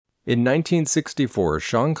In 1964,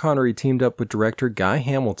 Sean Connery teamed up with director Guy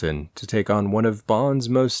Hamilton to take on one of Bond's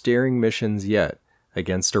most daring missions yet,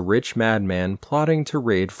 against a rich madman plotting to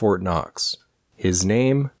raid Fort Knox. His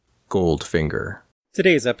name, Goldfinger.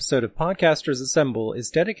 Today's episode of Podcasters Assemble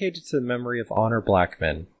is dedicated to the memory of Honor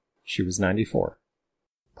Blackman. She was 94.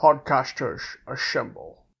 Podcasters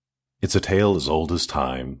Assemble. It's a tale as old as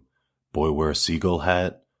time. Boy wears seagull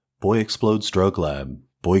hat. Boy explodes drug lab.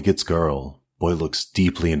 Boy gets girl. Boy looks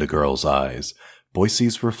deeply into girl's eyes. Boy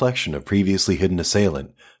sees reflection of previously hidden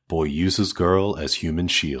assailant. Boy uses girl as human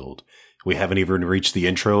shield. We haven't even reached the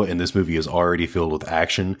intro, and this movie is already filled with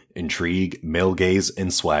action, intrigue, male gaze,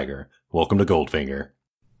 and swagger. Welcome to Goldfinger.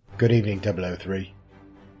 Good evening, 003.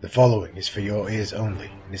 The following is for your ears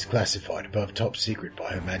only and is classified above top secret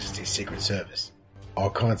by Her Majesty's Secret Service.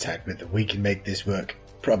 Our contact with the We Can Make This Work,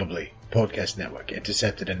 probably, podcast network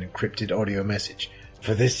intercepted an encrypted audio message.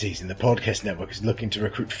 For this season, the podcast network is looking to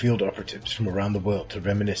recruit field operatives from around the world to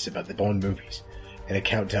reminisce about the Bond movies in a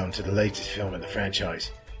countdown to the latest film in the franchise,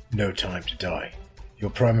 No Time to Die. Your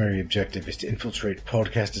primary objective is to infiltrate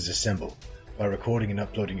Podcasters Assemble by recording and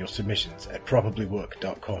uploading your submissions at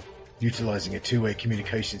probablywork.com, utilizing a two-way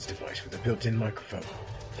communications device with a built-in microphone,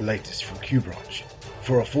 the latest from Q-Branch.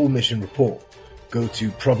 For a full mission report, go to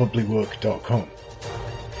probablywork.com.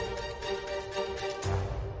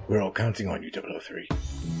 We're all counting on you, 003.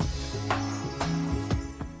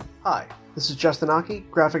 Hi, this is Justin Aki,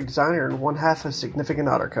 graphic designer and one half of Significant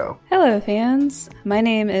Otter Co. Hello fans, my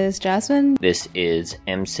name is Jasmine. This is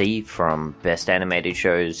MC from Best Animated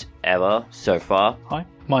Shows Ever so far. Hi,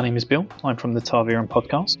 my name is Bill. I'm from the Tarviran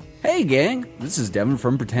podcast. Hey gang, this is Devin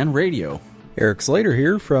from Pretend Radio. Eric Slater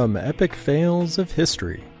here from Epic Fails of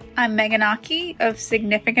History. I'm Megan Aki of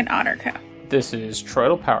Significant Otter Co. This is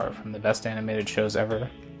Troidal Power from the Best Animated Shows Ever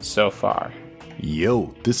so far.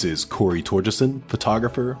 Yo, this is Corey Torgeson,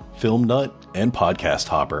 photographer, film nut, and podcast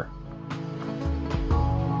hopper.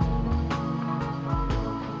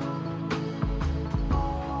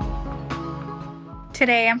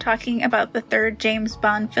 Today I'm talking about the third James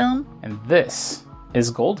Bond film. And this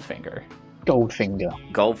is Goldfinger.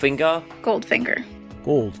 Goldfinger. Goldfinger? Goldfinger.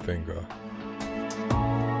 Goldfinger.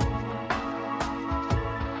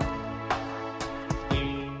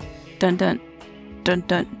 Dun dun. Dun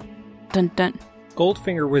dun. Dun dun.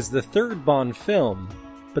 Goldfinger was the third Bond film,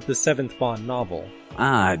 but the seventh Bond novel.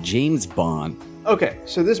 Ah, James Bond. Okay,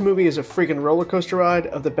 so this movie is a freaking roller coaster ride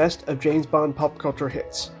of the best of James Bond pop culture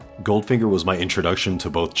hits. Goldfinger was my introduction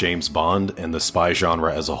to both James Bond and the spy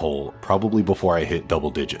genre as a whole, probably before I hit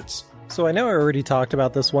double digits. So I know I already talked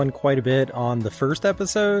about this one quite a bit on the first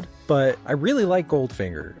episode, but I really like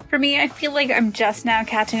Goldfinger. For me, I feel like I'm just now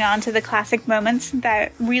catching on to the classic moments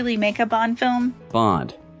that really make a Bond film.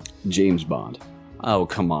 Bond. James Bond. Oh,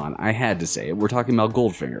 come on. I had to say it. We're talking about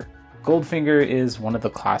Goldfinger. Goldfinger is one of the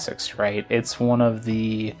classics, right? It's one of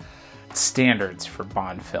the standards for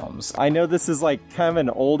Bond films. I know this is like kind of an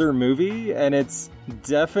older movie, and it's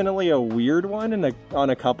definitely a weird one on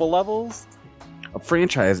a couple levels. A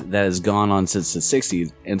franchise that has gone on since the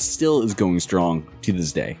 60s and still is going strong to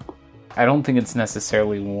this day. I don't think it's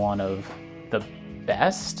necessarily one of the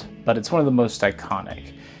best, but it's one of the most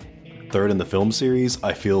iconic. Third in the film series,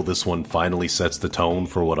 I feel this one finally sets the tone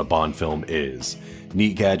for what a Bond film is.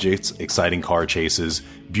 Neat gadgets, exciting car chases,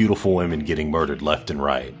 beautiful women getting murdered left and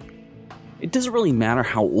right. It doesn't really matter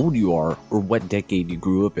how old you are or what decade you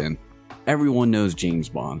grew up in. Everyone knows James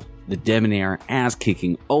Bond. The debonair,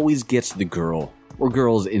 ass-kicking, always gets the girl, or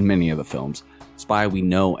girls in many of the films, spy we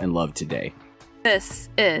know and love today. This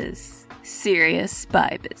is serious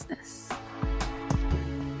spy business.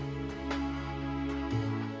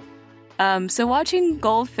 So watching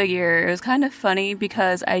Goldfinger, it was kind of funny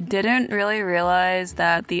because I didn't really realize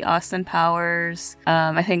that the Austin Powers,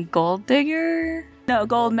 I think Gold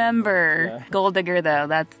Member. Yeah. Gold Digger, though,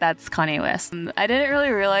 that's Kanye West. I didn't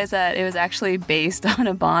really realize that it was actually based on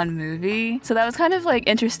a Bond movie. So that was kind of like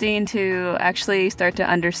interesting to actually start to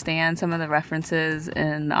understand some of the references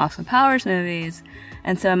in the Austin Powers movies.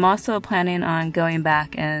 And so I'm also planning on going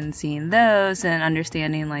back and seeing those and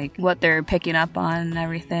understanding like what they're picking up on and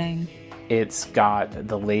everything. It's got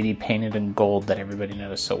the lady painted in gold that everybody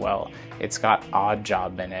knows so well. It's got Odd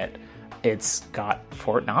Job in it. It's got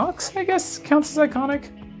Fort Knox, I guess, counts as iconic.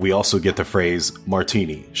 We also get the phrase,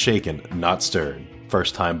 martini, shaken, not stirred.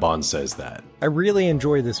 First time Bond says that. I really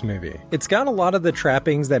enjoy this movie. It's got a lot of the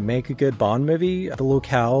trappings that make a good Bond movie. The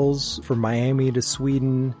locales from Miami to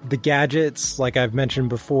Sweden. The gadgets, like I've mentioned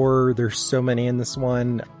before, there's so many in this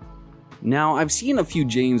one. Now, I've seen a few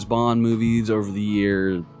James Bond movies over the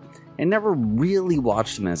years and never really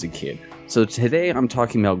watched them as a kid. So today I'm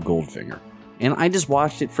talking about Goldfinger. and I just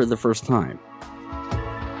watched it for the first time.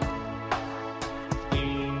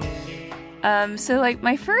 So like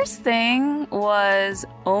my first thing was,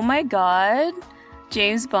 oh my god,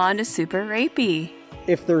 James Bond is super rapey.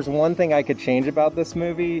 If there's one thing I could change about this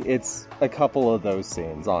movie, it's a couple of those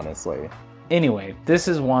scenes, honestly. Anyway, this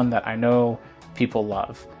is one that I know people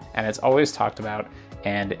love, and it's always talked about,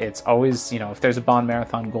 and it's always, if there's a Bond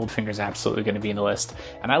marathon, Goldfinger's absolutely going to be in the list.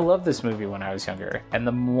 And I loved this movie when I was younger, and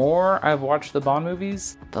the more I've watched the Bond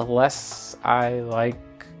movies, the less I like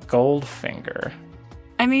Goldfinger.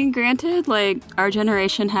 I mean, granted, like, our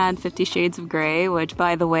generation had 50 Shades of Grey, which,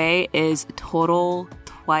 by the way, is total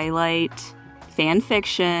Twilight fan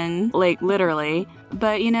fiction, like, literally.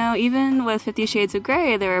 But, even with 50 Shades of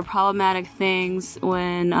Grey, there were problematic things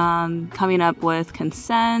when coming up with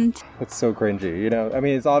consent. It's so cringy, I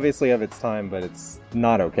mean, it's obviously of its time, but it's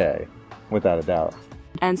not okay, without a doubt.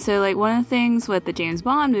 And so, like, one of the things with the James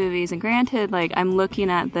Bond movies, and granted, like, I'm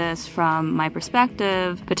looking at this from my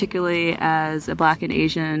perspective, particularly as a Black and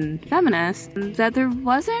Asian feminist, that there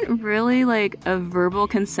wasn't really, like, a verbal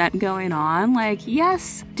consent going on. Like,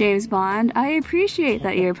 yes, James Bond, I appreciate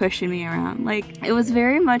that you're pushing me around. Like, it was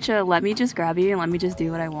very much a let me just grab you and let me just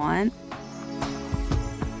do what I want.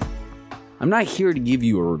 I'm not here to give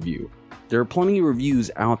you a review. There are plenty of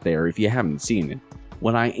reviews out there if you haven't seen it.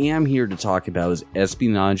 What I am here to talk about is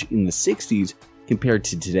espionage in the 60s compared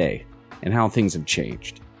to today, and how things have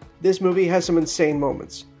changed. This movie has some insane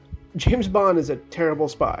moments. James Bond is a terrible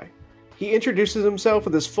spy. He introduces himself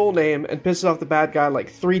with his full name and pisses off the bad guy like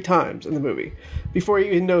 3 times in the movie, before he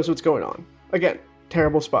even knows what's going on. Again,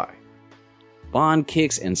 terrible spy. Bond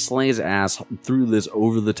kicks and slays ass through this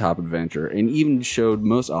over-the-top adventure, and even showed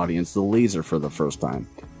most audience the laser for the first time.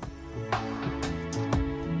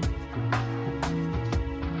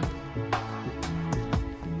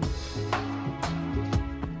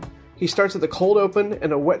 He starts with a cold open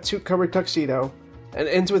and a wetsuit-covered tuxedo, and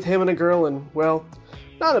ends with him and a girl in, well,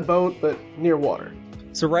 not a boat, but near water.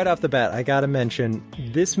 So right off the bat, I gotta mention,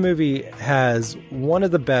 this movie has one of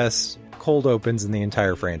the best cold opens in the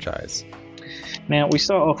entire franchise. Now, we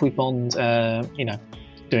start off with Bond,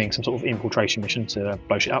 doing some sort of infiltration mission to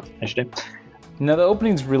blow shit up, as you do. No, the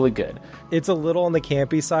opening's really good. It's a little on the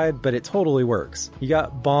campy side, but it totally works. You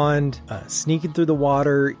got Bond sneaking through the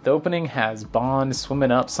water. The opening has Bond swimming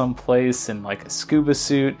up someplace in like a scuba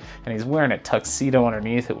suit, and he's wearing a tuxedo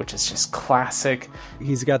underneath it, which is just classic.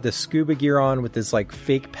 He's got this scuba gear on with this like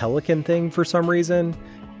fake pelican thing for some reason.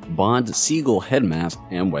 Bond's seagull head mask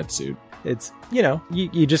and wetsuit. It's,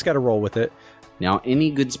 you just gotta roll with it. Now, any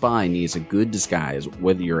good spy needs a good disguise,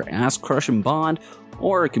 whether you're ass-crushing Bond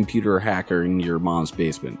or a computer hacker in your mom's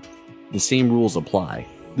basement. The same rules apply.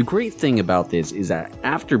 The great thing about this is that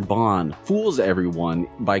after Bond fools everyone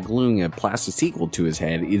by gluing a plastic sequel to his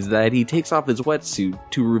head, is that he takes off his wetsuit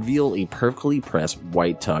to reveal a perfectly pressed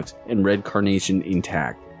white tux and red carnation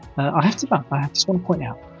intact. I just want to point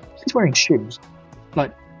out, he's wearing shoes.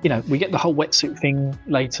 Like, we get the whole wetsuit thing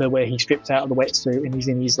later where he strips out of the wetsuit and he's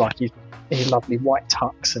in his lovely white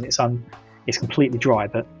tux and it's completely dry,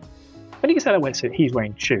 but when he gets out of the wetsuit, he's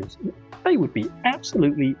wearing shoes. They would be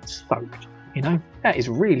absolutely soaked, That is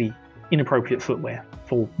really inappropriate footwear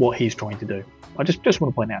for what he's trying to do. I just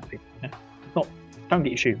want to point out to people, don't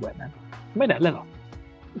get your shoes wet, man. Made out of leather.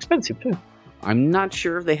 Expensive too. I'm not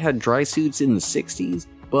sure if they had dry suits in the 60s,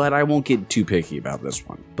 but I won't get too picky about this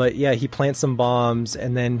one. But yeah, he plants some bombs,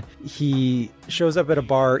 and then he shows up at a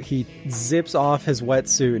bar, he zips off his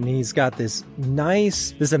wetsuit, and he's got this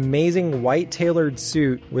amazing white tailored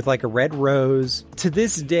suit with like a red rose. To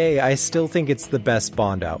this day, I still think it's the best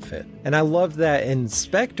Bond outfit. And I love that in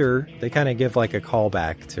Spectre, they kind of give like a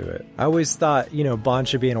callback to it. I always thought, Bond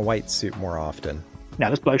should be in a white suit more often. Now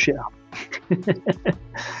let's blow shit up.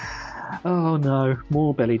 Oh no,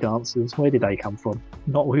 more belly dancers. Where did they come from?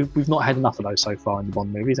 We've not had enough of those so far in the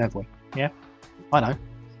Bond movies, have we? Yeah, I know.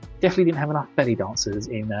 Definitely didn't have enough belly dancers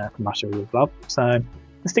in From Russia with Love, so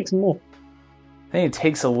let's stick some more. Then he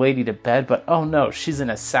takes a lady to bed, but oh no, she's an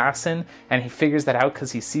assassin, and he figures that out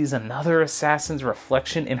because he sees another assassin's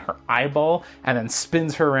reflection in her eyeball, and then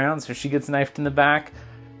spins her around so she gets knifed in the back.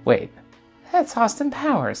 Wait, that's Austin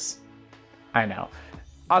Powers. I know.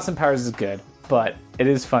 Austin Powers is good, but it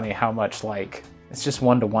is funny how much, it's just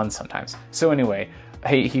 1-to-1 sometimes. So anyway,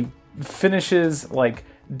 he finishes,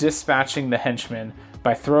 dispatching the henchman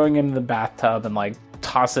by throwing him in the bathtub and,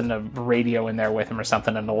 tossing a radio in there with him or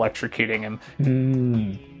something and electrocuting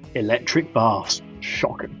him. Electric baths.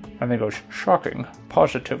 Shocking. And they go, shocking.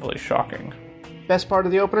 Positively shocking. Best part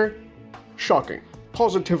of the opener? Shocking.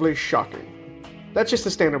 Positively shocking. That's just a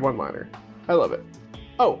standard one-liner. I love it.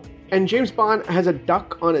 Oh, And James Bond has a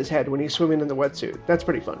duck on his head when he's swimming in the wetsuit. That's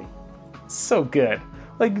pretty funny. So good.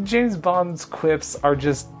 Like, James Bond's quips are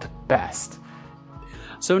just the best.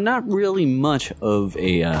 So not really much of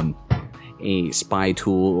a spy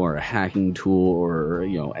tool or a hacking tool or,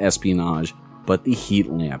 espionage, but the heat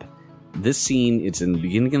lamp. This scene, it's in the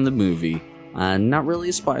beginning of the movie. Not really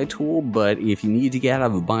a spy tool, but if you need to get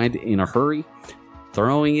out of a bind in a hurry,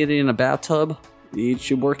 throwing it in a bathtub, it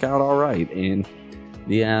should work out all right. And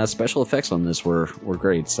the special effects on this were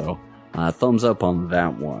great, so thumbs up on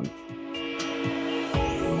that one.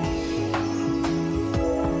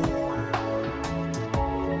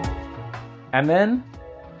 And then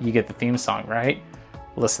you get the theme song, right?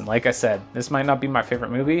 Listen, like I said, this might not be my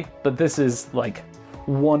favorite movie, but this is like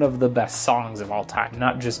one of the best songs of all time,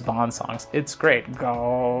 not just Bond songs. It's great.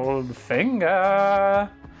 Goldfinger.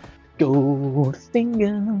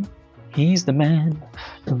 Goldfinger, he's the man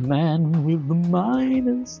with the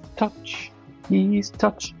Midas touch. He's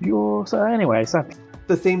touched your... So anyway, so...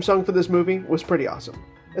 The theme song for this movie was pretty awesome,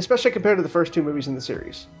 especially compared to the first two movies in the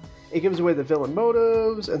series. It gives away the villain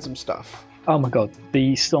motives and some stuff. Oh my god,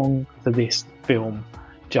 the song for this film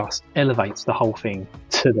just elevates the whole thing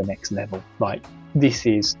to the next level. Like, this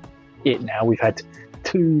is it now. We've had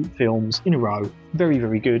 2 films in a row, very,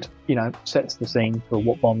 very good, sets the scene for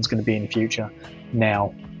what Bond's going to be in the future.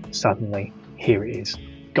 Now, suddenly, here it is,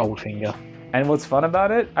 Goldfinger. And what's fun about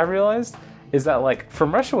it, I realized, is that, like,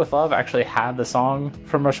 From Russia With Love actually had the song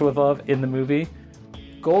From Russia With Love in the movie.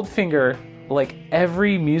 Goldfinger, like,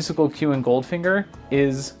 every musical cue in Goldfinger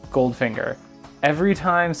is Goldfinger. Every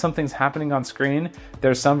time something's happening on screen,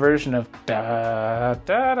 there's some version of da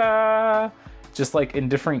da da, just like in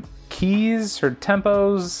different keys or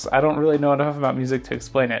tempos. I don't really know enough about music to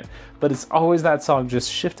explain it, but it's always that song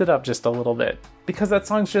just shifted up just a little bit because that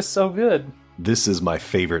song's just so good. This is my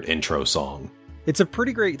favorite intro song. It's a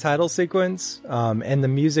pretty great title sequence, and the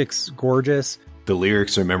music's gorgeous. The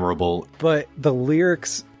lyrics are memorable, but the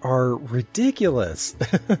lyrics are ridiculous.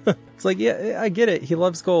 It's like, yeah, I get it. He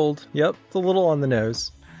loves gold. Yep, it's a little on the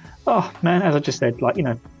nose. Oh man, as I just said,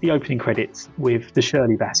 the opening credits with the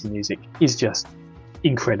Shirley Bassey music is just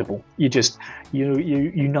incredible. You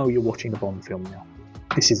know you're watching a Bond film now.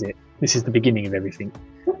 This is it. This is the beginning of everything,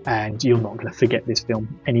 and you're not going to forget this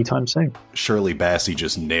film anytime soon. Shirley Bassey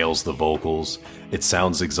just nails the vocals. It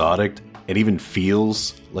sounds exotic. It even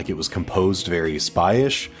feels like it was composed very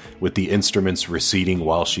spyish, with the instruments receding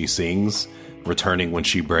while she sings, returning when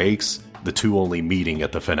she breaks, the two only meeting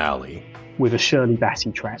at the finale. With a Shirley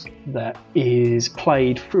Bassey track that is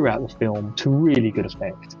played throughout the film to really good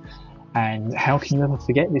effect. And how can you ever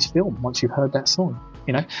forget this film once you've heard that song?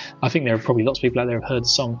 I think there are probably lots of people out there who've heard the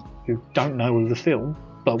song who don't know the film,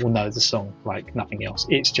 but will know the song like nothing else.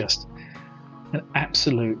 It's just an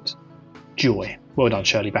absolute joy. Well done,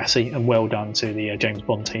 Shirley Bassey, and well done to the James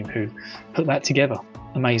Bond team who put that together.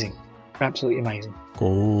 Amazing. Absolutely amazing.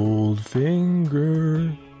 Goldfinger.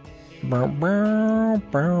 Bow, bow,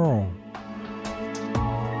 bow.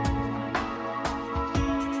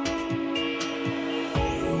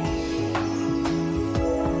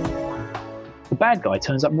 The bad guy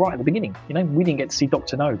turns up right at the beginning. We didn't get to see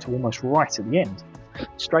Dr. No till almost right at the end.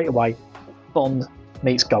 Straight away, Bond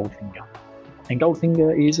meets Goldfinger. And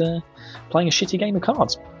Goldfinger is playing a shitty game of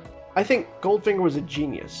cards. I think Goldfinger was a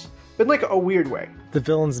genius, but in like a weird way. The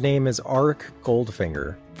villain's name is Ark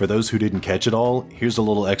Goldfinger. For those who didn't catch it all, here's a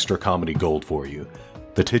little extra comedy gold for you.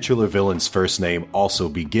 The titular villain's first name also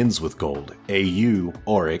begins with gold. AU,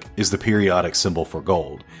 Auric, is the periodic symbol for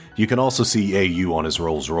gold. You can also see AU on his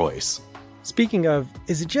Rolls Royce. Speaking of,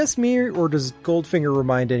 is it just me, or does Goldfinger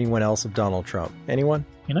remind anyone else of Donald Trump? Anyone?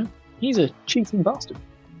 He's a cheating bastard.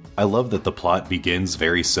 I love that the plot begins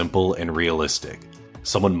very simple and realistic.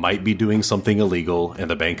 Someone might be doing something illegal, and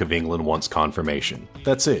the Bank of England wants confirmation.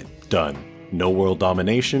 That's it. Done. No world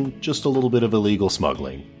domination, just a little bit of illegal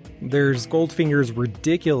smuggling. There's Goldfinger's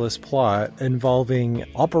ridiculous plot involving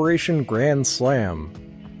Operation Grand Slam.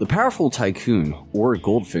 The powerful tycoon, or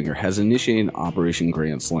Goldfinger, has initiated Operation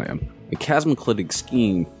Grand Slam, a cataclysmic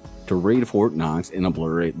scheme to raid Fort Knox and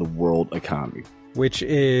obliterate the world economy. Which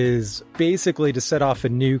is basically to set off a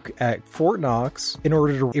nuke at Fort Knox in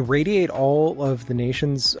order to irradiate all of the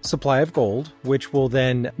nation's supply of gold, which will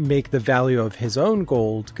then make the value of his own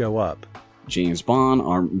gold go up. James Bond,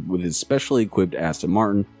 armed with his specially equipped Aston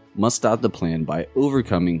Martin, must stop the plan by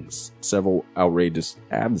overcoming several outrageous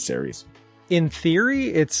adversaries. In theory,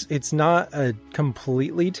 it's not a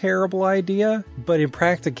completely terrible idea, but in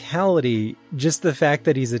practicality, just the fact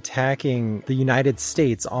that he's attacking the United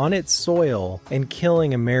States on its soil and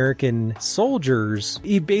killing American soldiers,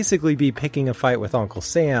 he'd basically be picking a fight with Uncle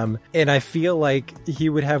Sam, and I feel like he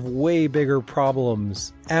would have way bigger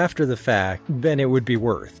problems after the fact than it would be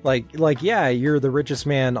worth. Like, yeah, you're the richest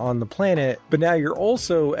man on the planet, but now you're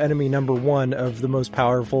also enemy number one of the most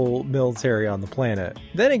powerful military on the planet.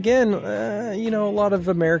 Then again, a lot of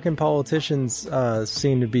American politicians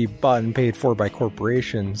seem to be bought and paid for by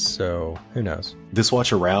corporations, so who knows? This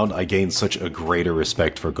watch around, I gained such a greater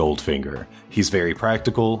respect for Goldfinger. He's very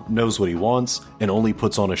practical, knows what he wants, and only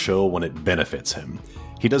puts on a show when it benefits him.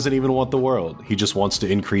 He doesn't even want the world, he just wants to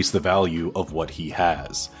increase the value of what he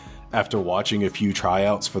has. After watching a few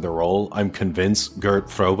tryouts for the role, I'm convinced Gert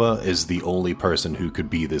Frobe is the only person who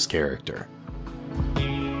could be this character.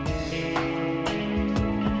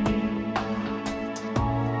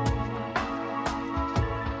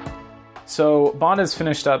 So Bond has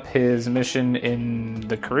finished up his mission in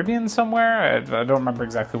the Caribbean somewhere. I don't remember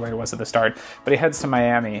exactly where he was at the start, but he heads to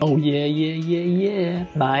Miami. Oh, yeah.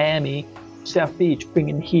 Miami. South Beach,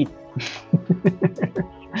 bringing heat.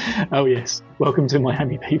 Oh, yes. Welcome to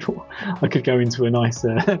Miami, people. I could go into a nice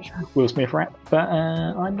Will Smith rap, but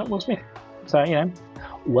I'm not Will Smith. So,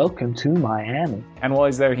 welcome to Miami. And while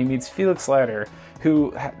he's there, he meets Felix Leiter,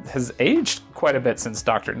 who has aged quite a bit since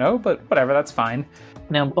Dr. No, but whatever, that's fine.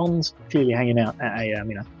 Now, Bond's clearly hanging out at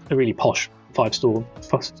a really posh five-star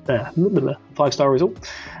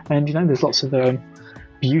resort, and there's lots of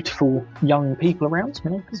beautiful young people around.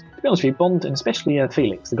 Because to be honest with you, Bond, and especially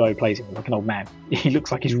Felix, the guy who plays him, like an old man, he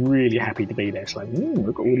looks like he's really happy to be there. It's like,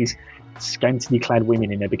 look at all these scantily clad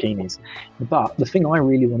women in their bikinis. But the thing I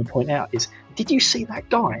really want to point out is, did you see that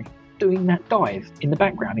guy doing that dive in the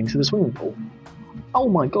background into the swimming pool? Oh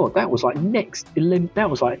my god, that was like next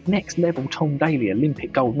level Tom Daley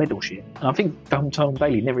Olympic gold medal shit. And I think Tom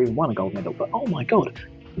Daley never even won a gold medal, but oh my god,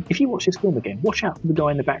 if you watch this film again, watch out for the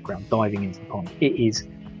guy in the background diving into the pond. It is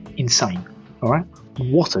insane. Alright?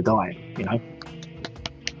 What a dive,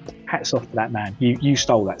 Hats off to that man. You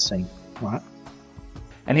stole that scene, right?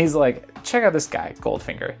 And he's like, check out this guy,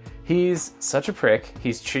 Goldfinger. He's such a prick.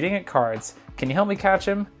 He's cheating at cards. Can you help me catch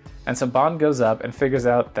him? And so Bond goes up and figures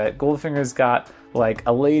out that Goldfinger's got like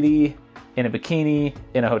a lady in a bikini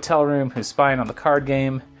in a hotel room who's spying on the card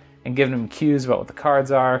game and giving him cues about what the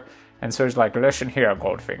cards are. And so he's like, listen here,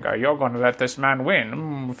 Goldfinger, you're going to let this man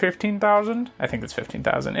win. 15,000? I think it's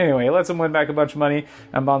 15,000. Anyway, he lets him win back a bunch of money,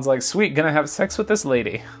 and Bond's like, sweet, gonna have sex with this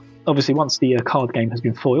lady. Obviously, once the card game has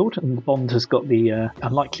been foiled and Bond has got the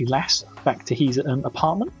unlikely lass back to his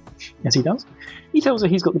apartment, as he does, he tells her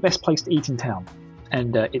he's got the best place to eat in town,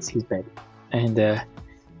 and it's his bed. And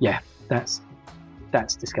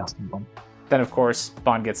that's disgusting, Bond. Then, of course,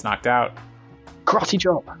 Bond gets knocked out. Karate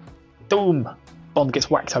chop! Boom! Bond gets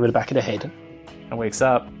whacked over the back of the head. And wakes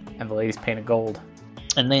up, and the lady's painted gold.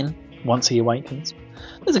 And then, once he awakens,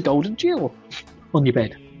 there's a golden Jill on your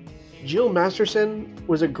bed. Jill Masterson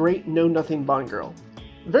was a great know-nothing Bond girl.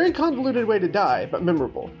 Very convoluted way to die, but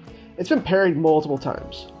memorable. It's been parried multiple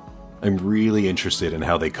times. I'm really interested in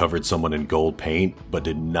how they covered someone in gold paint, but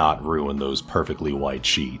did not ruin those perfectly white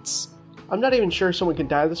sheets. I'm not even sure someone can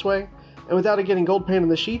die this way, and without it getting gold paint on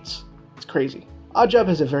the sheets, it's crazy. Oddjob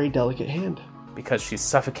has a very delicate hand. Because she's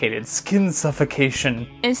suffocated. Skin suffocation.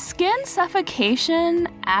 Is skin suffocation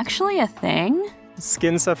actually a thing?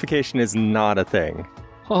 Skin suffocation is not a thing.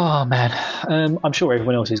 Oh man, I'm sure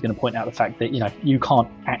everyone else is going to point out the fact that you can't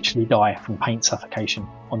actually die from paint suffocation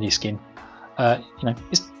on your skin.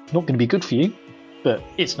 It's not going to be good for you, but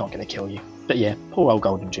it's not going to kill you. But yeah, poor old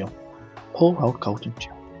Golden Jill. Poor old Golden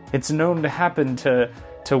Jill. It's known to happen to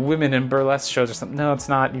women in burlesque shows or something. No, it's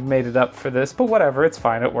not. You've made it up for this. But whatever, it's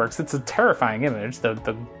fine. It works. It's a terrifying image.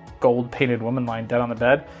 The gold-painted woman lying dead on the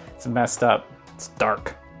bed. It's messed up. It's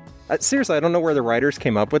dark. Seriously, I don't know where the writers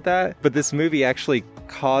came up with that, but this movie actually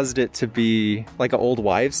caused it to be like an old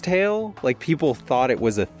wives' tale. Like, people thought it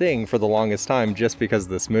was a thing for the longest time just because of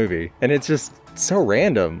this movie. And it's just so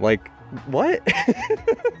random. Like, what?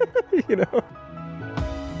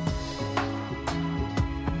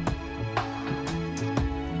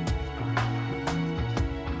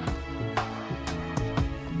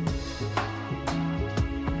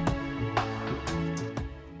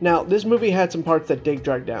 Now, this movie had some parts that did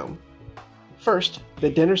drag down. First, the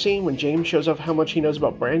dinner scene when James shows off how much he knows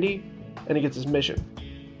about Brandy, and he gets his mission.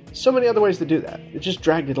 So many other ways to do that, it just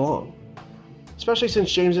dragged it along. Especially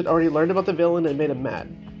since James had already learned about the villain and made him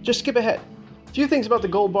mad. Just skip ahead. A few things about the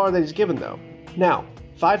gold bar that he's given though. Now,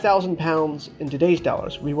 5,000 pounds in today's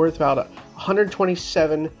dollars would be worth about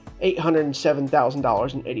 $127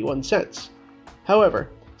 $807,000.81. However,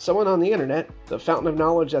 someone on the internet, the fountain of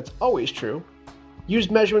knowledge that's always true,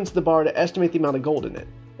 used measurements of the bar to estimate the amount of gold in it,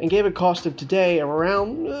 and gave a cost of today of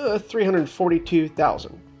around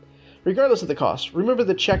 $342,000. Regardless of the cost, remember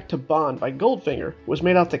the check to Bond by Goldfinger was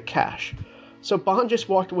made out to cash, so Bond just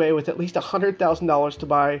walked away with at least $100,000 to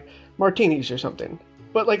buy martinis or something.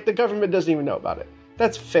 But the government doesn't even know about it.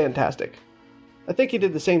 That's fantastic. I think he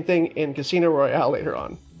did the same thing in Casino Royale later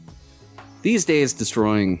on. These days,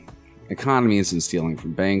 destroying economies and stealing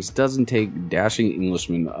from banks doesn't take dashing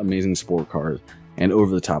Englishmen, amazing sport cars, and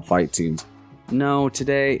over-the-top fight scenes. No,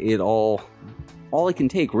 today all it can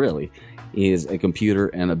take, really, is a computer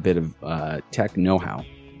and a bit of tech know-how.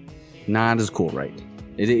 Not as cool, right?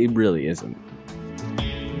 It really isn't.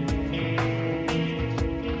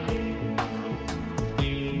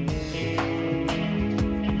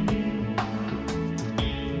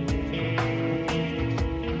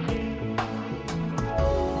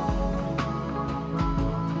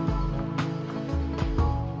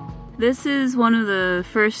 This is one of the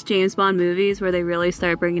first James Bond movies where they really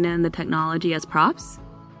start bringing in the technology as props.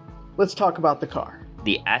 Let's talk about the car.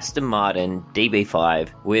 The Aston Martin DB5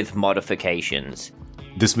 with modifications.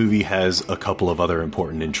 This movie has a couple of other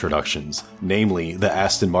important introductions, namely the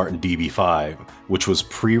Aston Martin DB5, which was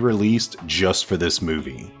pre-released just for this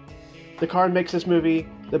movie. The car makes this movie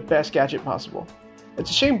the best gadget possible. It's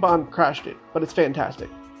a shame Bond crashed it, but it's fantastic.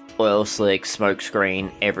 Oil slick, smoke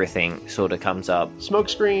screen, everything sort of comes up. Smoke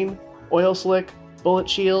screen, oil slick, bullet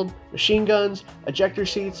shield, machine guns, ejector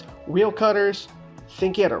seats, wheel cutters.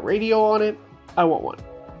 Think he had a radio on it? I want one.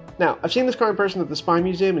 Now, I've seen this car in person at the Spy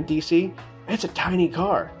Museum in DC, and it's a tiny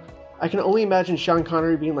car. I can only imagine Sean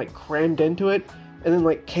Connery being crammed into it, and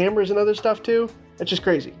then cameras and other stuff too. It's just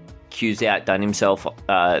crazy. Q's outdone himself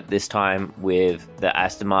this time with the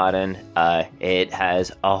Aston Martin. It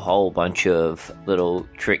has a whole bunch of little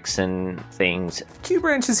tricks and things. Q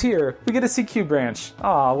Branch is here. We get to see Q Branch.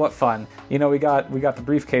 Aw, what fun. We got the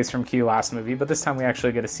briefcase from Q last movie, but this time we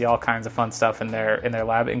actually get to see all kinds of fun stuff in their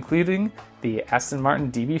lab, including the Aston Martin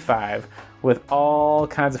DB5 with all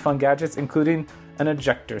kinds of fun gadgets, including an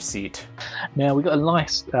ejector seat. Now we got a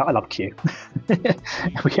nice. I love Q. We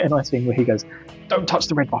get a nice thing where he goes, "Don't touch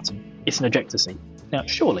the red button. It's an ejector seat." Now,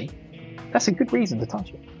 surely that's a good reason to touch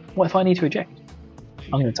it. What if I need to eject?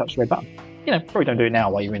 I'm going to touch the red button. Probably don't do it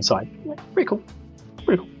now while you're inside. Pretty cool.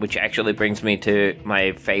 Which actually brings me to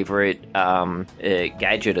my favorite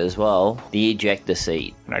gadget as well, the ejector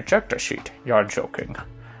seat. An ejector seat? You're joking.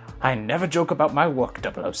 I never joke about my work,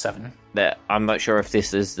 007. I'm not sure if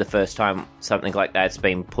this is the first time something like that's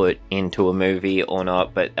been put into a movie or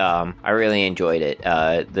not, but I really enjoyed it.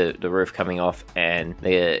 The roof coming off and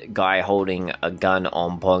the guy holding a gun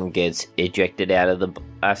on Bond gets ejected out of the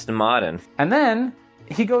Aston Martin. And then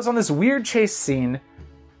he goes on this weird chase scene.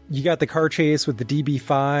 You got the car chase with the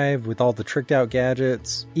DB5 with all the tricked out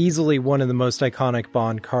gadgets. Easily one of the most iconic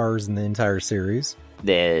Bond cars in the entire series.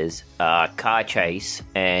 There's a car chase,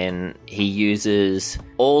 and he uses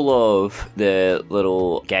all of the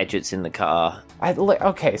little gadgets in the car.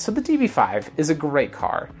 Okay, so the DB5 is a great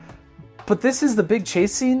car, but this is the big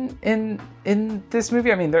chase scene in this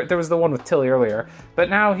movie. I mean, there was the one with Tilly earlier, but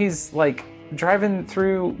now he's driving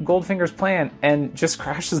through Goldfinger's plant and just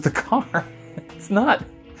crashes the car. It's not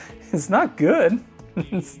good.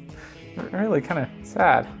 It's really kind of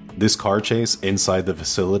sad. This car chase inside the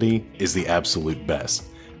facility is the absolute best.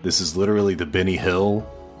 This is literally the Benny Hill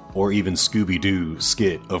or even Scooby-Doo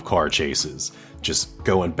skit of car chases. Just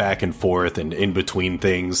going back and forth and in between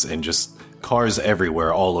things and just cars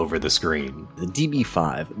everywhere all over the screen. The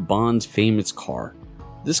DB5, Bond's famous car.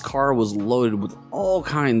 This car was loaded with all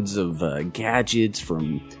kinds of gadgets,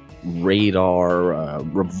 from radar,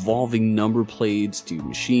 revolving number plates to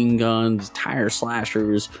machine guns, tire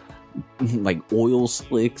slashers, oil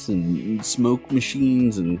slicks and smoke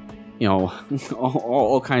machines and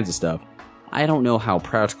all kinds of stuff. I don't know how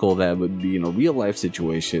practical that would be in a real life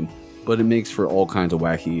situation, but it makes for all kinds of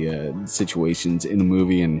wacky situations in the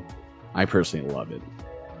movie, and I personally love it.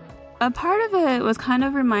 A part of it was kind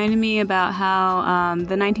of reminding me about how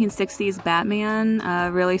the 1960s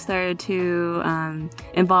Batman really started to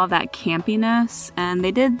involve that campiness, and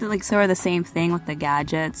they did sort of the same thing with the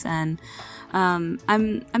gadgets. And I'm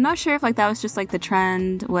not sure if that was just the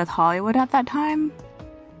trend with Hollywood at that time.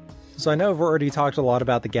 So I know I've already talked a lot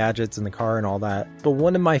about the gadgets in the car and all that, but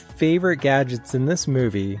one of my favorite gadgets in this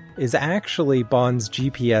movie is actually Bond's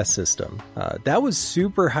GPS system. That was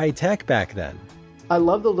super high tech back then. I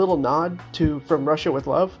love the little nod to From Russia with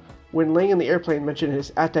Love when Ling in the airplane mentioned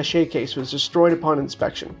his attaché case was destroyed upon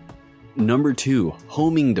inspection. Number 2,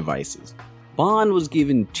 homing devices. Bond was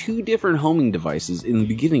given 2 different homing devices in the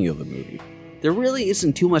beginning of the movie. There really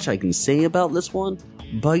isn't too much I can say about this one.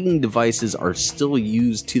 Bugging devices are still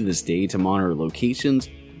used to this day to monitor locations,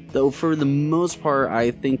 though for the most part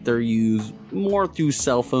I think they're used more through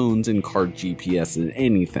cell phones and card GPS than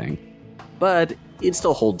anything. But it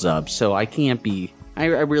still holds up, so I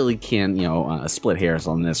really can't, split hairs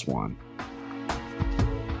on this one.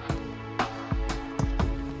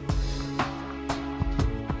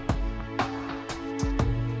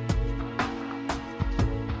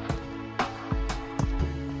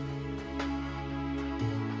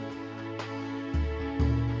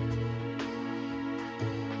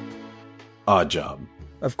 Odd Job.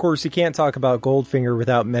 Of course, you can't talk about Goldfinger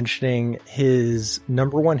without mentioning his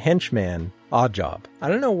number one henchman, Odd Job. I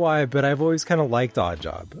don't know why, but I've always kind of liked Odd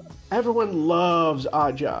Job. Everyone loves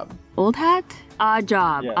Odd Job. Old hat? Odd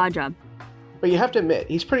job. Yeah. Odd job. But you have to admit,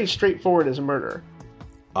 he's pretty straightforward as a murderer.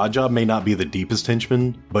 Odd Job may not be the deepest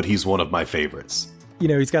henchman, but he's one of my favorites. You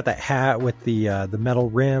know, he's got that hat with the metal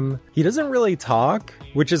rim. He doesn't really talk,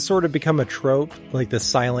 which has sort of become a trope, like the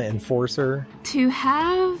silent enforcer. To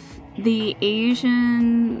have the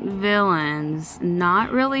Asian villains not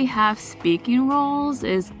really have speaking roles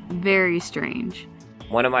is very strange.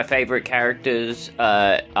 One of my favorite characters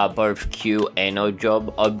are both Q and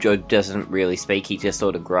Oddjob. Oddjob doesn't really speak, he just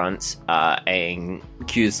sort of grunts, and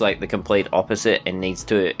Q's like the complete opposite and needs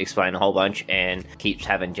to explain a whole bunch and keeps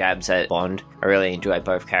having jabs at Bond. I really enjoy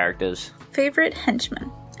both characters. Favorite henchman?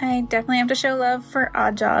 I definitely have to show love for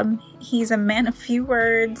Oddjob. He's a man of few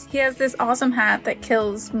words. He has this awesome hat that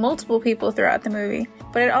kills multiple people throughout the movie,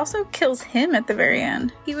 but it also kills him at the very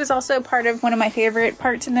end. He was also part of one of my favorite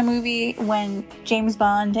parts in the movie when James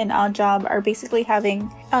Bond and Oddjob are basically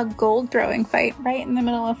having a gold throwing fight right in the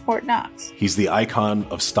middle of Fort Knox. He's the icon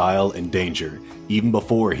of style and danger, even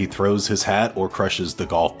before he throws his hat or crushes the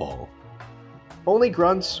golf ball. Only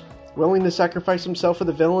grunts, willing to sacrifice himself for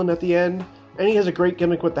the villain at the end, and he has a great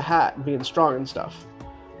gimmick with the hat and being strong and stuff.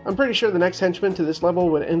 I'm pretty sure the next henchman to this level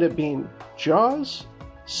would end up being Jaws?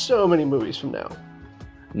 So many movies from now.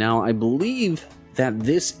 Now, I believe that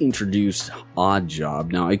this introduced Odd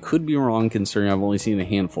Job. Now, I could be wrong considering I've only seen a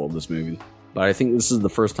handful of this movie, but I think this is the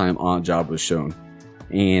first time Odd Job was shown.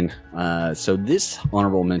 And so this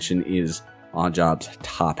honorable mention is Odd Job's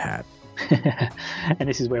top hat. And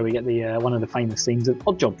this is where we get the one of the famous scenes of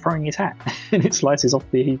Oddjob throwing his hat, and it slices off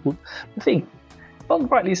the thing.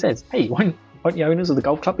 Bond rightly says, "Hey, won't the owners of the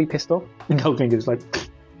golf club be pissed off?" And Goldfinger's like,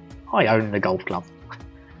 "I own the golf club."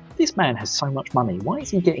 This man has so much money. Why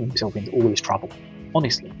is he getting himself into all this trouble?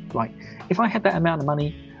 Honestly, like, if I had that amount of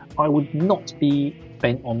money, I would not be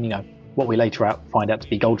bent on, what we later find out to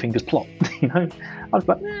be Goldfinger's plot. I'd be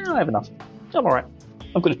like, I have enough. I'm alright.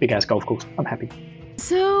 I've got this big ass golf course. I'm happy.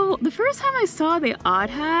 So, the first time I saw the Odd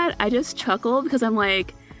Hat, I just chuckled because I'm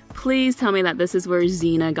like, please tell me that this is where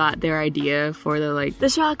Xena got their idea for the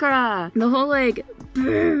chakra. The whole,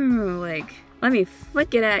 boom, let me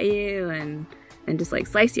flick it at you and just,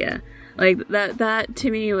 slice you. That to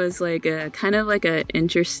me was, a kind of an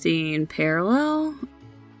interesting parallel.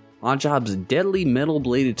 Oddjob's deadly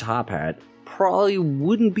metal-bladed top hat probably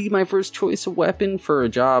wouldn't be my first choice of weapon for a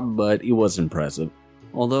job, but it was impressive.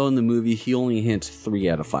 Although in the movie he only hits 3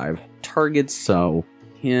 out of 5 targets, so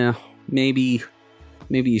yeah, maybe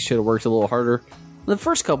he should have worked a little harder. The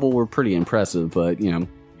first couple were pretty impressive, but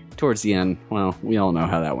towards the end, well, we all know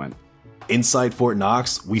how that went. Inside Fort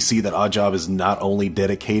Knox, we see that Oddjob is not only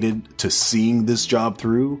dedicated to seeing this job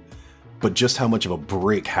through, but just how much of a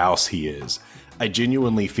brick house he is. I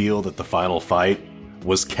genuinely feel that the final fight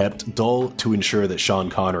was kept dull to ensure that Sean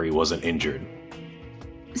Connery wasn't injured.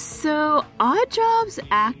 So, Oddjob's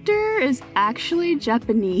actor is actually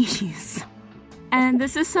Japanese. And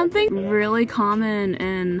this is something really common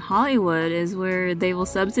in Hollywood, is where they will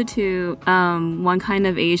substitute one kind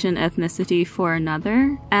of Asian ethnicity for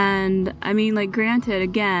another. And I mean, granted,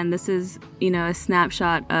 again, this is, a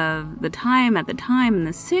snapshot of the time at the time in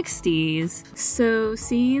the 60s. So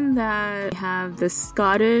seeing that we have the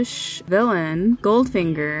Scottish villain,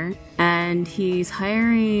 Goldfinger, and he's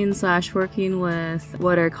hiring / working with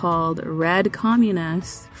what are called red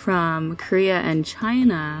communists from Korea and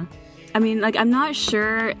China. I mean, I'm not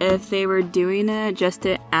sure if they were doing it just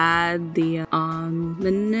to add the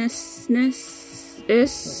ominousness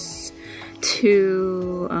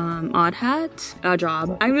to Odd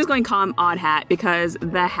Job. I'm just going to call him Odd Hat because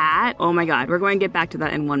the hat, oh my god, we're going to get back to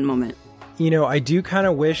that in one moment. I do kind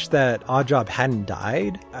of wish that Oddjob hadn't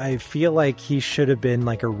died. I feel like he should have been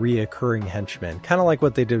a reoccurring henchman, kind of like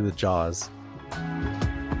what they did with Jaws.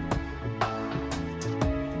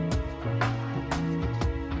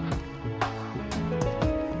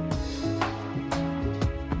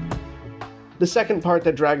 The second part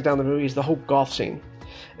that drags down the movie is the whole golf scene.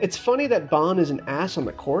 It's funny that Bond is an ass on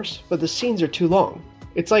the course, but the scenes are too long.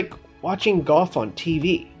 It's like watching golf on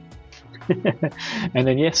TV. And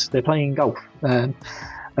then, yes, they're playing golf. Bond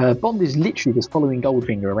is literally just following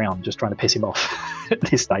Goldfinger around, just trying to piss him off at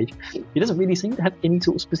this stage. He doesn't really seem to have any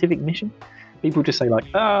sort of specific mission. People just say, like,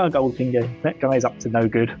 Goldfinger, that guy's up to no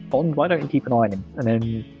good. Bond, why don't you keep an eye on him? And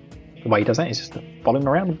then the way he does that is just to follow him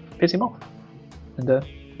around and piss him off. And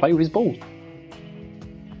play with his balls.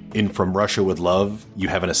 In From Russia with Love, you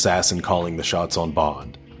have an assassin calling the shots on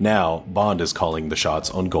Bond. Now, Bond is calling the shots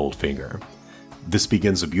on Goldfinger. This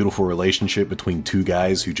begins a beautiful relationship between two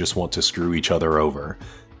guys who just want to screw each other over.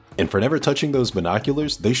 And for never touching those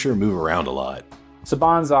binoculars, they sure move around a lot. So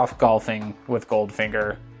Bond's off golfing with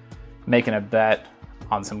Goldfinger, making a bet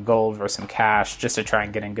on some gold versus some cash just to try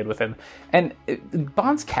and get in good with him. And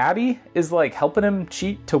Bond's caddy is like helping him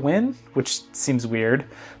cheat to win, which seems weird.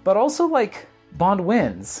 But also like Bond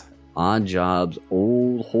wins. Odd Job's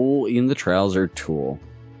old hole in the trouser tool.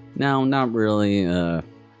 Now, not really a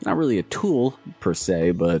tool per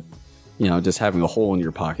se, but just having a hole in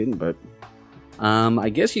your pocket. But I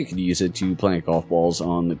guess you could use it to plant golf balls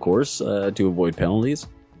on the course to avoid penalties.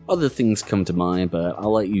 Other things come to mind, but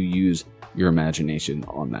I'll let you use your imagination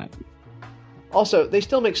on that. Also, they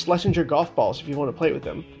still make Schlesinger golf balls if you want to play with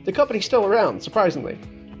them. The company's still around, surprisingly.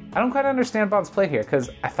 I don't quite understand Bond's play here, because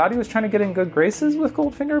I thought he was trying to get in good graces with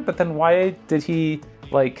Goldfinger, but then why did he,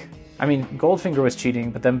 Goldfinger was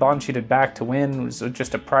cheating, but then Bond cheated back to win? Was it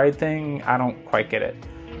just a pride thing? I don't quite get it.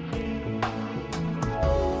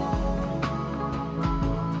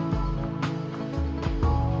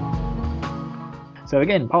 So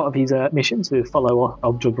again, part of his mission to follow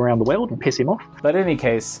Oddjob around the world and piss him off. But in any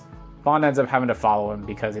case, Bond ends up having to follow him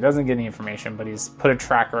because he doesn't get any information, but he's put a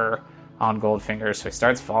tracker on Goldfinger, so he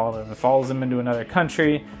starts following him, follows him into another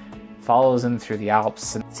country, follows him through the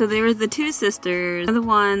Alps. So they were the two sisters, the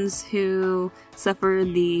ones who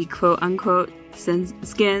suffered the quote-unquote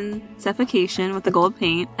skin suffocation with the gold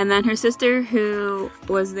paint, and then her sister who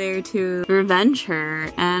was there to revenge her.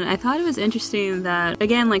 And I thought it was interesting that,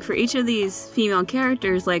 again, like for each of these female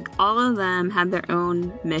characters, like all of them had their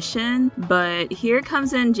own mission, but here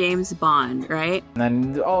comes in James Bond, right? And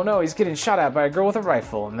then, oh no, he's getting shot at by a girl with a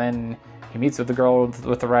rifle, and then he meets with the girl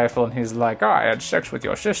with the rifle, and he's like, I had sex with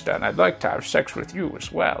your sister, and I'd like to have sex with you as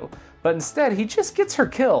well. But instead, he just gets her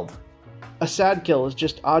killed. A sad kill is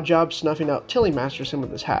just Oddjob snuffing out Tilly Masterson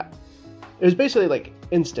with his hat. It was basically like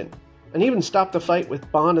instant, and even stopped the fight with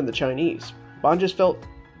Bond and the Chinese. Bond just felt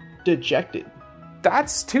dejected.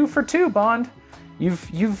 That's 2 for 2, Bond.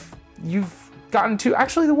 You've gotten 2.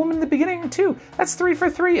 Actually, the woman in the beginning too. That's 3 for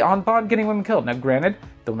 3 on Bond getting women killed. Now, granted,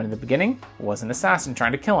 the woman in the beginning was an assassin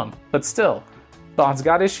trying to kill him, but still, Bond's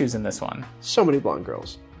got issues in this one. So many blonde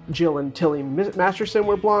girls. Jill and Tilly Masterson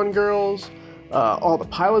were blonde girls. All the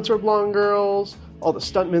pilots were blonde girls. All the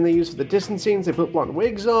stuntmen they used for the distance scenes, they put blonde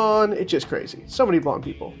wigs on. It's just crazy. So many blonde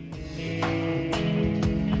people.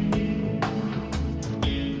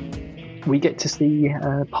 We get to see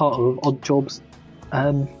part of Oddjob's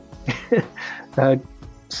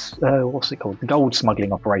what's it called? The gold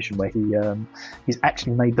smuggling operation, where he's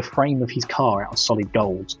actually made the frame of his car out of solid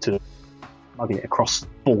gold to smuggle it across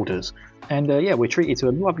borders. And we're treated to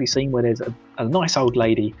a lovely scene where there's a nice old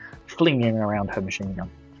lady flinging around her machine gun.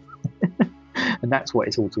 And that's what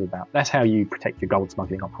it's all about. That's how you protect your gold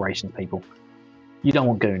smuggling operations, people. You don't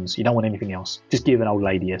want goons. You don't want anything else. Just give an old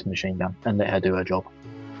lady a machine gun and let her do her job.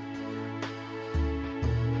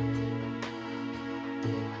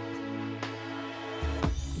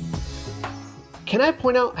 Can I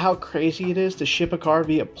point out how crazy it is to ship a car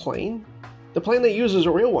via plane? The plane they use is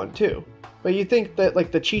a real one, too. But you'd think that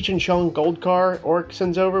like the Cheech and Chong gold car Orc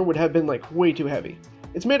sends over would have been like way too heavy.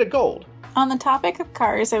 It's made of gold. On the topic of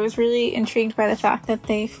cars, I was really intrigued by the fact that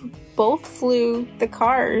they both flew the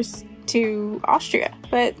cars to Austria.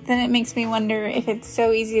 But then it makes me wonder, if it's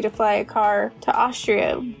so easy to fly a car to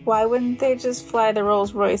Austria, why wouldn't they just fly the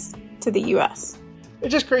Rolls-Royce to the US?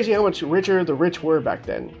 It's just crazy how much richer the rich were back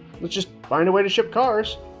then. Let's just find a way to ship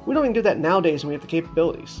cars. We don't even do that nowadays when we have the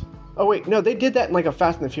capabilities. Oh wait, no, they did that in like a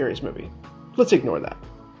Fast and the Furious movie. Let's ignore that.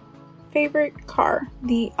 Favorite car?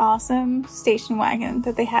 The awesome station wagon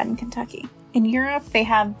that they had in Kentucky. In Europe, they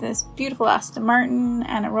have this beautiful Aston Martin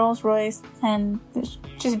and a Rolls Royce, and it's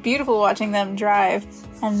just beautiful watching them drive.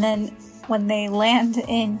 And then when they land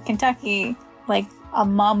in Kentucky, like a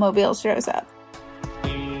mom-mobile shows up.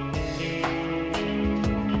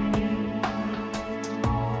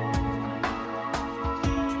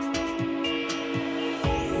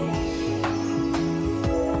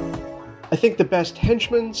 I think the best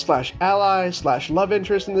henchman / ally / love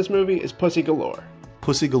interest in this movie is Pussy Galore.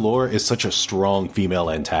 Pussy Galore is such a strong female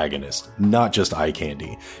antagonist, not just eye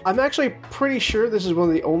candy. I'm actually pretty sure this is one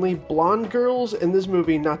of the only blonde girls in this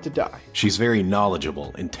movie not to die. She's very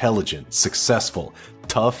knowledgeable, intelligent, successful,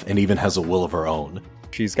 tough, and even has a will of her own.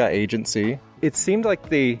 She's got agency. It seemed like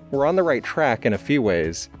they were on the right track in a few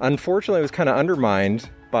ways. Unfortunately, it was kind of undermined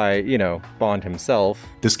by, Bond himself.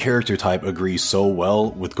 This character type agrees so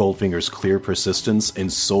well with Goldfinger's clear persistence in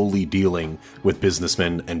solely dealing with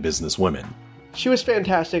businessmen and businesswomen. She was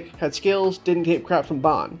fantastic, had skills, didn't take crap from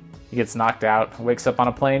Bond. He gets knocked out, wakes up on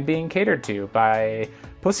a plane being catered to by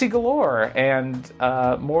Pussy Galore and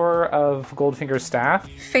more of Goldfinger's staff.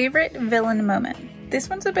 Favorite villain moment? This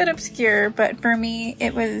one's a bit obscure, but for me,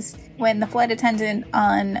 it was when the flight attendant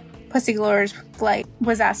on Pussy Galore's flight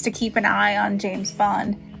was asked to keep an eye on James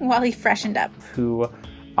Bond while he freshened up. Who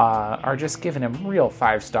are just giving him real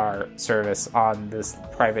 5-star service on this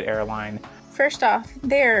private airline. First off,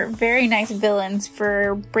 they're very nice villains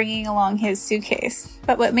for bringing along his suitcase.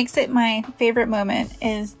 But what makes it my favorite moment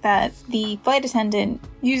is that the flight attendant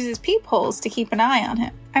uses peepholes to keep an eye on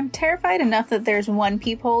him. I'm terrified enough that there's one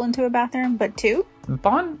peephole into a bathroom, but two?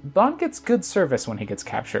 Bond gets good service when he gets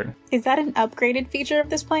captured. Is that an upgraded feature of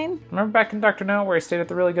this plane? Remember back in Dr. No where he stayed at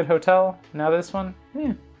the really good hotel? Now this one?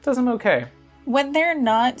 Does him okay. When they're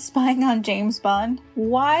not spying on James Bond,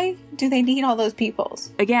 why do they need all those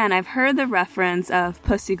peepholes? Again, I've heard the reference of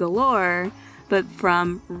Pussy Galore, but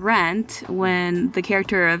from Rent, when the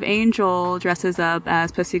character of Angel dresses up as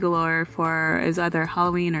Pussy Galore for is either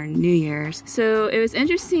Halloween or New Year's. So it was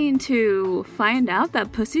interesting to find out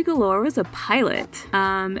that Pussy Galore was a pilot.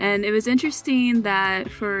 And it was interesting that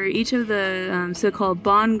for each of the so-called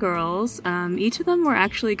Bond girls, each of them were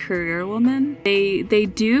actually career women. They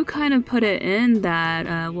do kind of put it in that,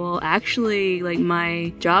 actually, like,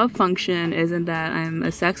 my job function isn't that I'm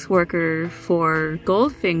a sex worker for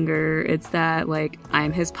Goldfinger, it's that, like,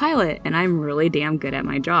 I'm his pilot and I'm really damn good at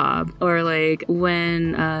my job. Or like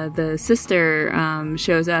when the sister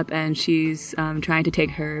shows up and she's trying to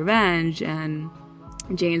take her revenge and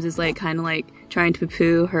James is like kind of like trying to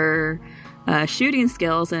poo-poo her shooting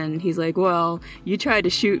skills, and he's like, well, you tried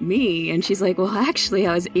to shoot me, and she's like, well, actually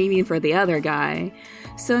I was aiming for the other guy.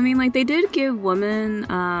 So I mean, like, they did give women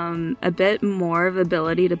a bit more of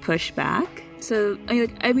ability to push back. So,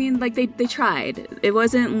 I mean, like, they tried. It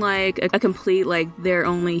wasn't, like, a complete, like, they're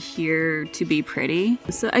only here to be pretty.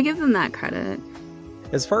 So I give them that credit.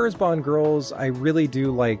 As far as Bond girls, I really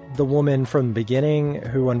do like the woman from the beginning,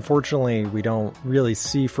 who unfortunately we don't really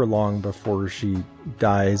see for long before she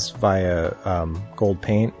dies via gold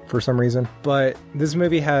paint for some reason. But this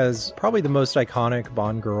movie has probably the most iconic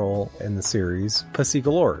Bond girl in the series, Pussy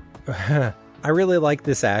Galore. I really like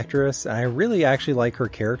this actress, and I really actually like her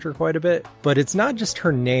character quite a bit, but it's not just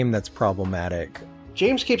her name that's problematic.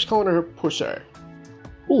 James keeps calling her Pusser.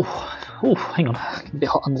 Hang on. A bit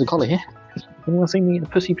hot under the collar here. Anyone seen the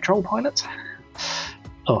Pussy Patrol pilots?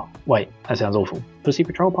 Oh, wait, that sounds awful. Pussy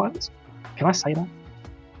Patrol pilots? Can I say that?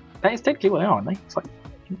 That is technically what they are, aren't they? It's like,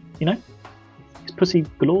 it's Pussy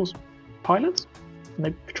Galore's pilots? And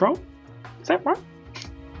they patrol? Is that right?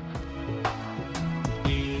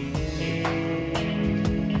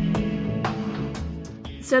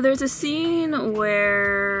 So there's a scene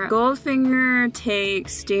where Goldfinger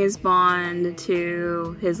takes James Bond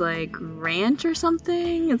to his, like, ranch or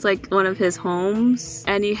something. It's like one of his homes.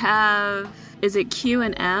 And you have, is it Q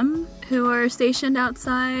and M who are stationed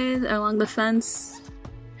outside along the fence?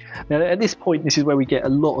 Now, at this point, this is where we get a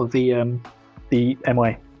lot of the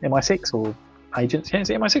MI6 or agents. Yeah, is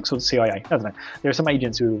it MI6 or the CIA? I don't know. There are some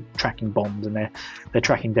agents who are tracking Bond, and they're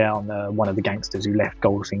tracking down one of the gangsters who left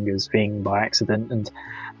Goldfinger's thing by accident.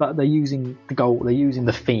 But they're using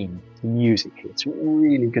the theme, the music here. It's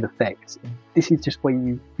really good effects. This is just where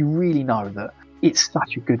you really know that it's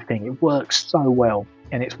such a good thing. It works so well,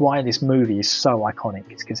 and it's why this movie is so iconic.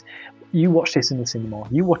 It's because you watch this in the cinema,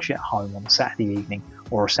 you watch it at home on a Saturday evening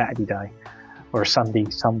or a Saturday day, or a Sunday,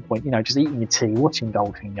 some point, just eating your tea, watching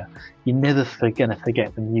Goldfinger, you're never going to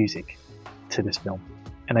forget the music to this film.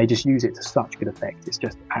 And they just use it to such good effect. It's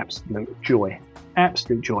just absolute joy.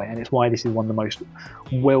 Absolute joy. And it's why this is one of the most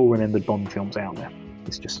well-remembered Bond films out there.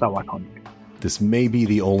 It's just so iconic. This may be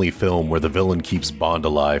the only film where the villain keeps Bond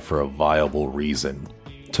alive for a viable reason: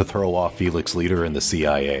 to throw off Felix Leiter and the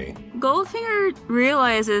CIA. Goldfinger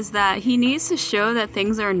realizes that he needs to show that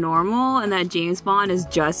things are normal and that James Bond is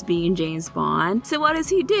just being James Bond. So what does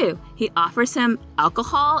he do? He offers him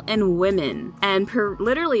alcohol and women and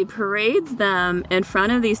literally parades them in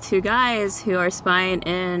front of these two guys who are spying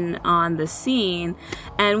in on the scene.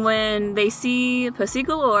 And when they see Pussy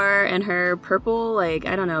Galore in her purple, like,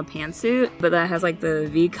 I don't know, pantsuit, but that has like the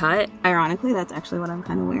V cut. Ironically, that's actually what I'm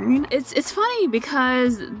kind of wearing. It's funny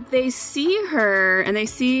because they see her and they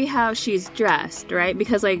see how she's dressed, right?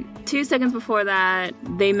 Because like 2 seconds before that,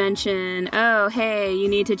 they mention, oh, hey, you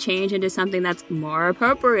need to change into something that's more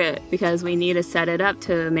appropriate because we need to set it up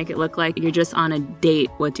to make it look like you're just on a date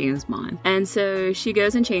with James Bond. And so she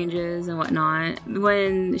goes and changes and whatnot.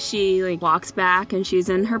 When she like walks back and she's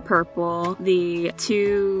in her purple, the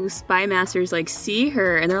two spy masters like see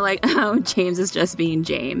her and they're like, oh, James is just being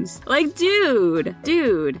James. Like, dude,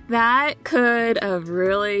 that could have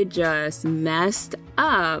really just messed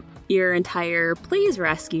up your entire please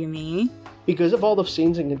rescue me. Because of all the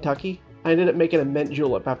scenes in Kentucky, I ended up making a mint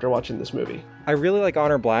julep after watching this movie. I really like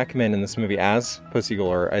Honor Blackman in this movie as Pussy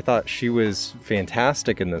Galore. I thought she was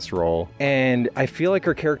fantastic in this role. And I feel like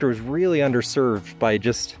her character was really underserved by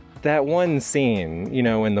just that one scene, you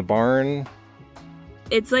know, in the barn.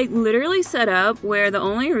 It's like literally set up where the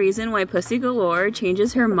only reason why Pussy Galore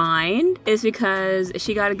changes her mind is because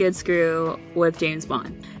she got a good screw with James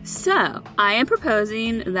Bond. So, I am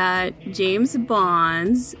proposing that James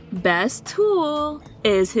Bond's best tool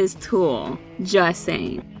is his tool. Just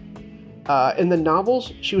saying. In the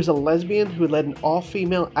novels, she was a lesbian who led an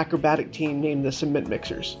all-female acrobatic team named the Cement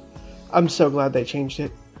Mixers. I'm so glad they changed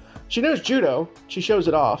it. She knows judo, she shows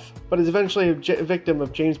it off, but is eventually a victim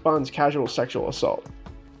of James Bond's casual sexual assault.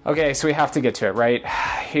 Okay, so we have to get to it, right?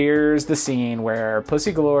 Here's the scene where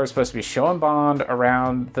Pussy Galore is supposed to be showing Bond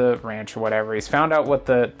around the ranch or whatever. He's found out what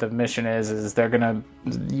the mission is they're going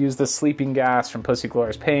to use the sleeping gas from Pussy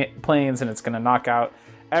Galore's planes, and it's going to knock out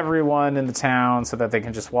everyone in the town so that they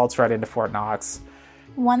can just waltz right into Fort Knox.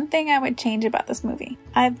 One thing I would change about this movie.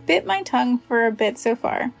 I've bit my tongue for a bit so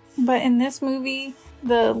far, but in this movie,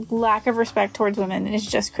 the lack of respect towards women is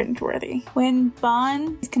just cringeworthy. When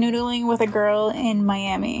Bond is canoodling with a girl in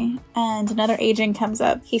Miami and another agent comes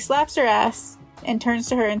up, he slaps her ass and turns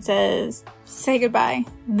to her and says, "Say goodbye.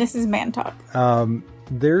 This is man talk."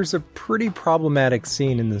 There's a pretty problematic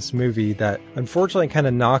scene in this movie that unfortunately kind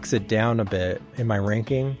of knocks it down a bit in my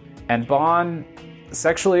ranking. And Bond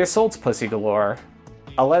sexually assaults Pussy Galore,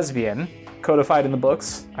 a lesbian, codified in the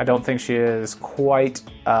books. I don't think she is quite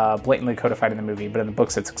blatantly codified in the movie, but in the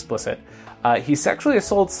books it's explicit. He sexually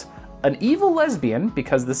assaults an evil lesbian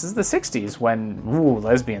because this is the 60s when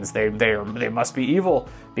lesbians, they must be evil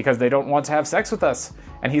because they don't want to have sex with us.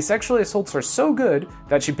 And he sexually assaults her so good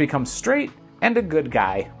that she becomes straight and a good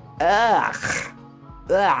guy. Ugh.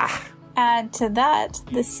 Add to that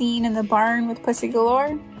the scene in the barn with Pussy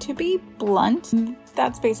Galore. To be blunt,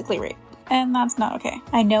 that's basically rape. And that's not okay.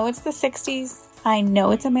 I know it's the 60s. I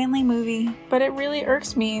know it's a manly movie, but it really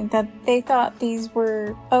irks me that they thought these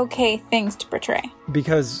were okay things to portray.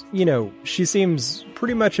 Because, you know, she seems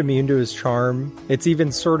pretty much immune to his charm. It's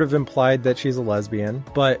even sort of implied that she's a lesbian.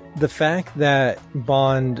 But the fact that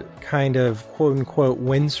Bond kind of, quote unquote,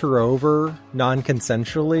 wins her over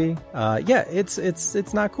non-consensually,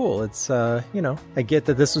 it's not cool. It's, you know, I get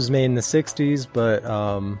that this was made in the 60s, but,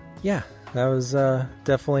 yeah, that was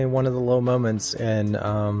definitely one of the low moments in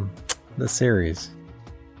the series.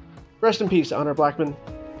 Rest in peace, Honor Blackman.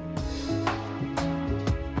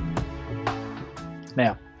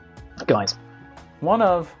 Now, guys, one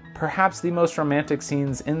of perhaps the most romantic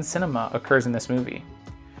scenes in cinema occurs in this movie.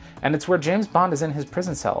 And it's where James Bond is in his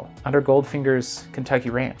prison cell under Goldfinger's Kentucky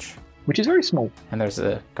ranch. which is very small. And there's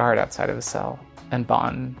a guard outside of the cell. And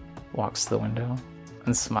Bond walks to the window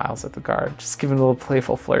and smiles at the guard, just giving a little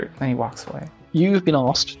playful flirt. Then he walks away. You've been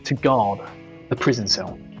asked to guard the prison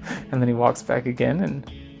cell. And then he walks back again and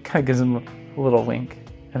kind of gives him a little wink.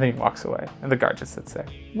 And then he walks away. And the guard just sits there.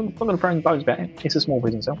 I'm not going to throw any bones about it. It's a small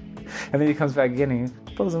prison cell. And then he comes back again and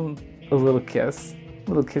he blows him a little kiss. A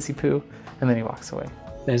little kissy poo. And then he walks away.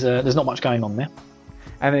 There's not much going on there.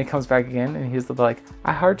 And then he comes back again and he's like,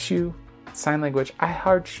 I heart you. Sign language, I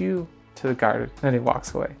heart you, to the guard. And then he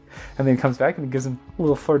walks away. And then he comes back and he gives him a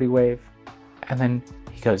little flirty wave. And then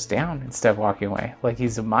he goes down instead of walking away. Like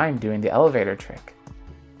he's a mime doing the elevator trick.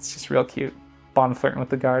 It's just real cute. Bond flirting with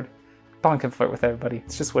the guard. Bond can flirt with everybody.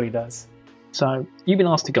 It's just what he does. So you've been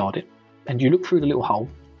asked to guard it. And you look through the little hole.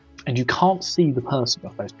 And you can't see the person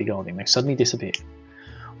you're supposed to be guarding. They suddenly disappear.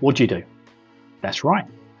 What do? That's right.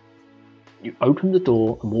 You open the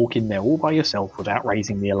door and walk in there all by yourself without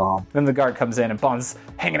raising the alarm. Then the guard comes in and Bond's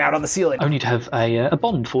hanging out on the ceiling. Only to have a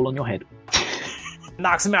bomb fall on your head.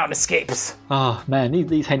 Knocks him out and escapes. Oh man,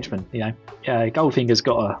 these henchmen, Goldfinger's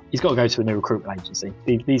got to go to a new recruitment agency.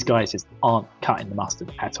 These guys just aren't cutting the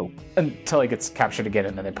mustard at all. Until he gets captured again,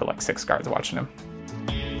 and then they put like 6 guards watching him.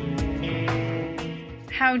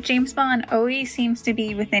 How James Bond always seems to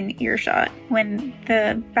be within earshot when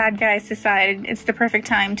the bad guys decide it's the perfect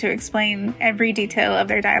time to explain every detail of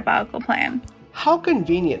their diabolical plan. How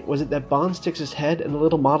convenient was it that Bond sticks his head in a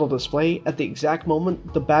little model display at the exact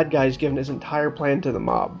moment the bad guy's given his entire plan to the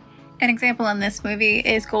mob? An example in this movie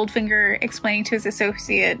is Goldfinger explaining to his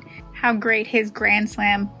associate how great his Grand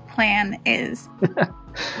Slam plan is.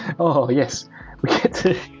 Oh yes, we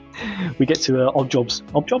get to odd jobs,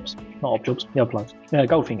 not odd jobs, the other place.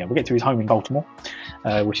 Goldfinger. We get to his home in Baltimore,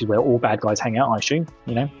 which is where all bad guys hang out. I assume.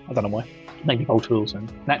 I don't know why. Maybe Baltimore's a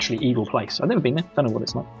naturally evil place. I've never been there. Don't know what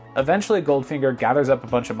it's like. Eventually, Goldfinger gathers up a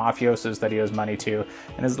bunch of mafiosos that he owes money to,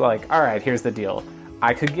 and is like, "All right, here's the deal.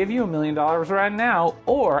 I could give you $1 million right now,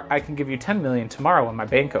 or I can give you $10 million tomorrow when my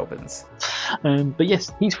bank opens." But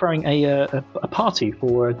yes, he's throwing a party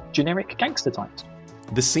for generic gangster types.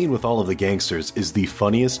 This scene with all of the gangsters is the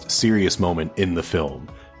funniest, serious moment in the film.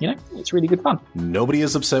 It's really good fun. Nobody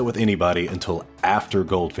is upset with anybody until after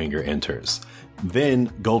Goldfinger enters. Then,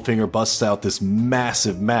 Goldfinger busts out this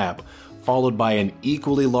massive map, followed by an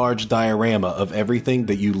equally large diorama of everything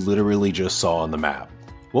that you literally just saw on the map.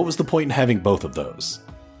 What was the point in having both of those?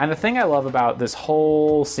 And the thing I love about this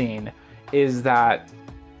whole scene is that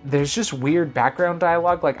there's just weird background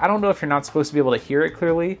dialogue. Like, I don't know if you're not supposed to be able to hear it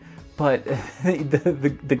clearly, but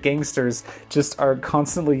the gangsters just are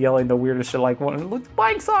constantly yelling the weirdest shit, like,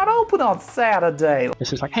 "Banks aren't open on Saturday." It's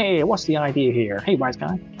just like, "Hey, what's the idea here? Hey, wise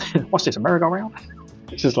guy, what's this, a merry-go-round?"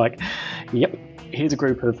 It's just like, yep, here's a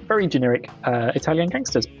group of very generic Italian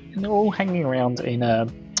gangsters. And they're all hanging around in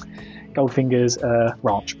Goldfinger's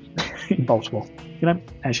ranch in Baltimore.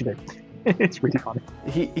 As you do. It's really funny.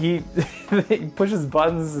 He pushes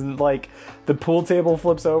buttons and like the pool table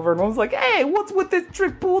flips over and one's like, "Hey, what's with this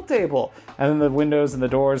trick pool table?" And then the windows and the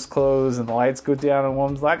doors close and the lights go down and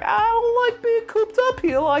one's like, "I don't like being cooped up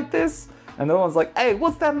here like this." And the other one's like, "Hey,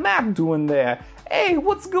 what's that map doing there? Hey,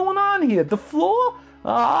 what's going on here? The floor?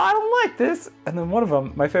 I don't like this." And then one of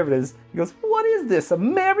them, my favorite is, he goes, "What is this, a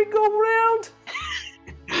merry-go-round?"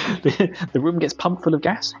 The room gets pumped full of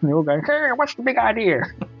gas and they're all going, "Hey, what's the big idea?"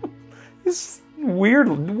 It's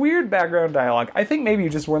weird background dialogue. I think maybe you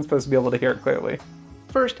just weren't supposed to be able to hear it clearly.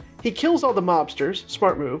 First, he kills all the mobsters,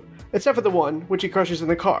 smart move, except for the one, which he crushes in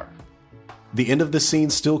the car. The end of the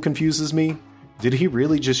scene still confuses me. Did he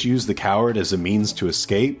really just use the coward as a means to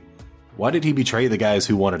escape? Why did he betray the guys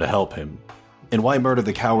who wanted to help him? And why murder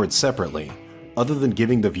the coward separately? Other than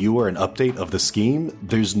giving the viewer an update of the scheme,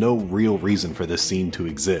 there's no real reason for this scene to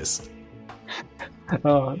exist.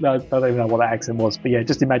 Oh, no, I don't even know what that accent was, but yeah,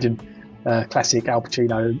 just imagine classic Al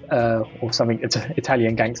Pacino or something. It's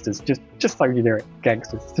Italian gangsters, just so generic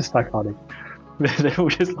gangsters. It's just so funny. They're all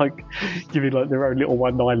just like giving like their own little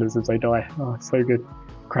one-liners as they die. Oh, it's so good.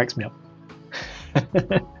 Cracks me up.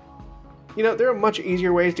 There are much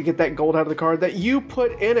easier ways to get that gold out of the car that you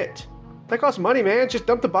put in it. That costs money, man. Just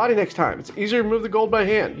dump the body next time. It's easier to move the gold by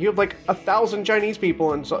hand. You have like 1,000 Chinese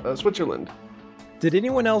people in Switzerland. Did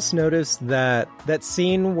anyone else notice that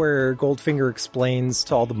scene where Goldfinger explains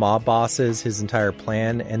to all the mob bosses his entire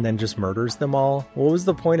plan and then just murders them all? What was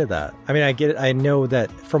the point of that? I mean, I get it. I know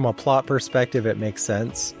that from a plot perspective, it makes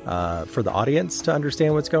sense for the audience to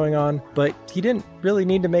understand what's going on, but he didn't really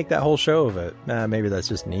need to make that whole show of it. Maybe that's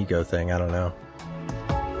just an ego thing. I don't know.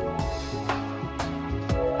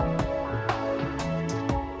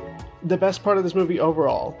 The best part of this movie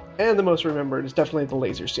overall, and the most remembered, is definitely the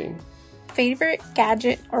laser scene. Favorite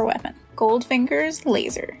gadget or weapon? Goldfinger's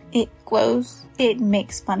laser. It glows, it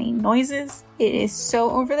makes funny noises, it is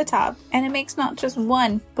so over the top, and it makes not just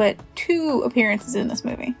one, but 2 appearances in this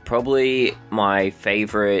movie. Probably my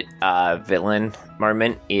favorite villain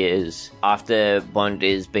moment is after Bond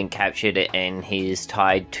has been captured and he's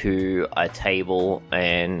tied to a table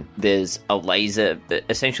and there's a laser,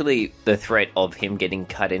 essentially the threat of him getting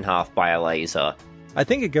cut in half by a laser. I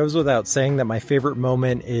think it goes without saying that my favorite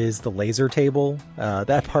moment is the laser table.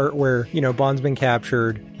 That part where, Bond's been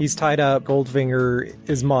captured, he's tied up, Goldfinger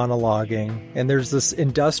is monologuing, and there's this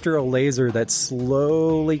industrial laser that's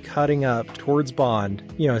slowly cutting up towards Bond,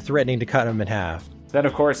 threatening to cut him in half. Then,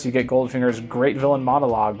 of course, you get Goldfinger's great villain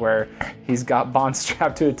monologue where he's got Bond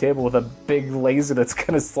strapped to a table with a big laser that's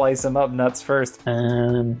going to slice him up nuts first.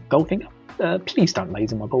 Goldfinger? please don't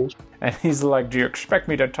laser my balls. And he's like, do you expect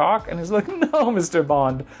me to talk? And he's like, no, Mr.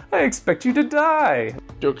 Bond, I expect you to die.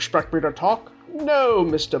 Do you expect me to talk? No,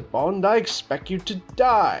 Mr. Bond, I expect you to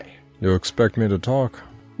die. You expect me to talk?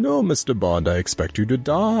 No, Mr. Bond, I expect you to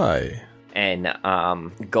die. And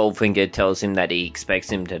Goldfinger tells him that he expects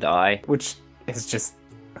him to die. Which is just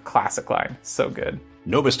a classic line. So good.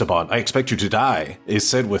 No, Mr. Bond, I expect you to die, is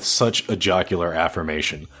said with such a jocular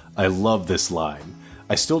affirmation. I love this line.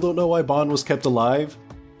 I still don't know why Bond was kept alive.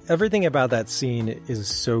 Everything about that scene is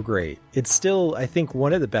so great. It's still, I think,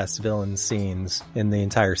 one of the best villain scenes in the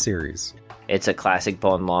entire series. It's a classic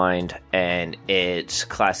Bond line, and it's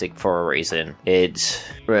classic for a reason. It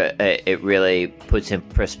really puts in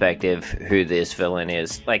perspective who this villain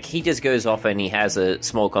is. Like, he just goes off and he has a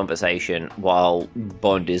small conversation while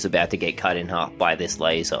Bond is about to get cut in half by this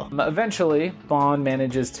laser. Eventually, Bond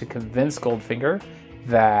manages to convince Goldfinger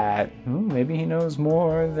that maybe he knows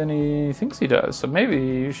more than he thinks he does, so maybe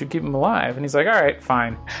you should keep him alive. And he's like, all right,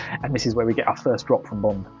 fine. And this is where we get our first drop from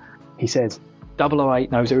Bond. He says,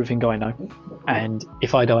 008 knows everything I know, and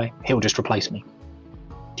if I die, he'll just replace me.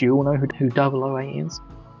 Do you all know who 008 is?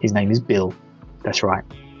 His name is Bill. That's right.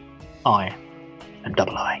 I am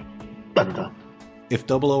 008. Dun-dun. If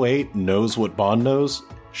 008 knows what Bond knows,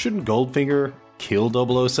 shouldn't Goldfinger kill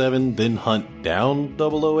 007, then hunt down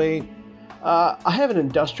 008? I have an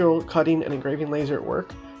industrial cutting and engraving laser at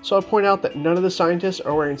work, so I'll point out that none of the scientists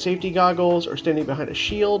are wearing safety goggles or standing behind a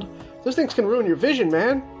shield. Those things can ruin your vision,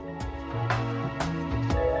 man.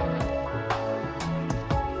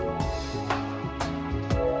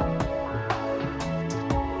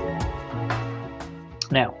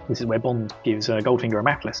 Now, this is where Bond gives Goldfinger a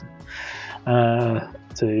math lesson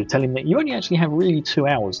to tell him that you only actually have really 2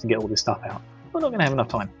 hours to get all this stuff out. We're not going to have enough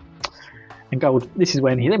time. And this is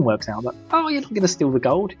when he then works out that, you're not going to steal the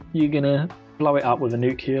gold, you're going to blow it up with a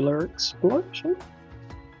nuclear explosion?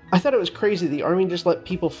 I thought it was crazy the Army just let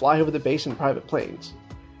people fly over the base in private planes.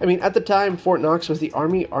 I mean, at the time, Fort Knox was the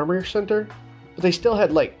Army Armor Center, but they still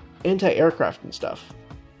had, anti-aircraft and stuff.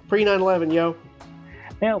 Pre-9/11, yo.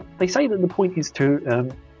 Now, they say that the point is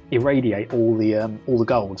to irradiate all the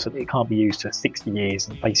gold so that it can't be used for 60 years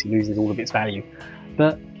and basically loses all of its value.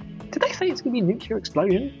 But did they say it's going to be a nuclear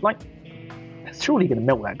explosion? It's surely going to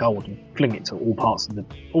melt that gold and fling it to all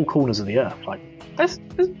corners of the earth. That's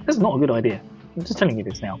not a good idea. I'm just telling you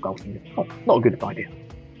this now, Goldfinger. Not a good idea.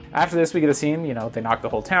 After this, we get a scene, they knock the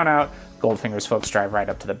whole town out. Goldfinger's folks drive right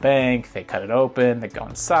up to the bank. They cut it open. They go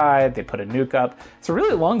inside. They put a nuke up. It's a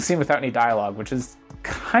really long scene without any dialogue, which is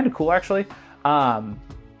kind of cool, actually. Now,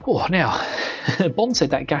 Bond said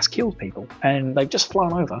that gas kills people, and they've just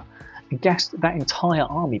flown over and gassed that entire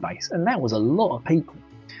army base, and that was a lot of people.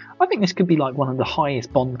 I think this could be one of the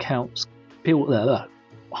highest Bond counts,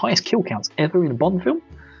 highest kill counts ever in a Bond film.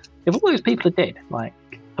 If all those people are dead, I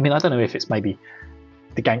don't know if it's maybe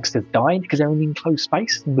the gangsters died because they're in enclosed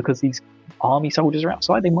space, and because these army soldiers are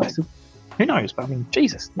outside, they might have. Who knows? But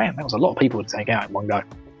Jesus, man, that was a lot of people to take out in one go.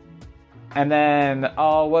 And then,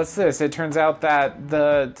 what's this? It turns out that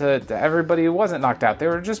the everybody wasn't knocked out. They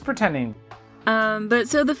were just pretending. But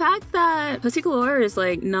so the fact that Pussy Galore is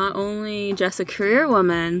not only just a career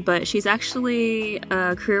woman, but she's actually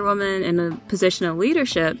a career woman in a position of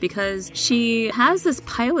leadership because she has this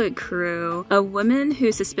pilot crew of women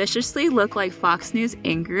who suspiciously look like Fox News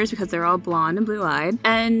anchors because they're all blonde and blue-eyed.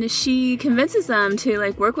 And she convinces them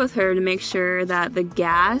to work with her to make sure that the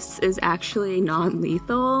gas is actually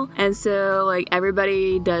non-lethal. And so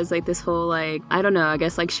everybody does this whole I don't know, I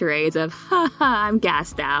guess charades of I'm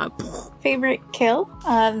gassed out. Favorite kill?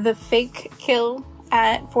 The fake kill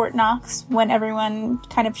at Fort Knox when everyone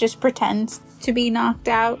kind of just pretends to be knocked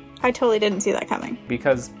out. I totally didn't see that coming.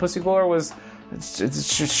 Because Pussy Galore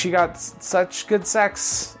she got such good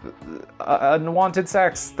sex, unwanted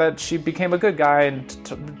sex, that she became a good guy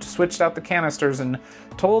and switched out the canisters and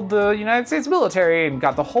told the United States military and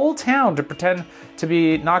got the whole town to pretend to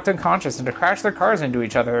be knocked unconscious and to crash their cars into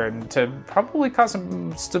each other and to probably cause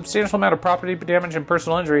some substantial amount of property damage and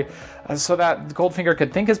personal injury so that Goldfinger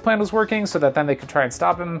could think his plan was working so that then they could try and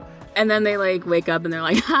stop him. And then they wake up and they're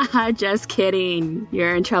like, haha, just kidding.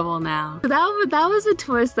 You're in trouble now. So that was a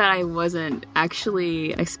twist that I wasn't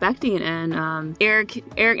actually expecting. And Eric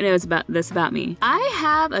knows about me. I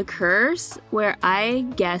have a curse where I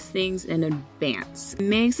guess things in advance. It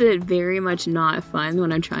makes it very much not fun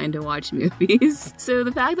when I'm trying to watch movies. So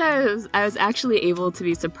the fact that I was actually able to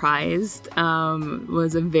be surprised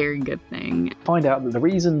was a very good thing. Find out that the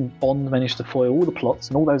reason Bond managed to foil all the plots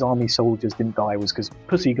and all those army soldiers didn't die was because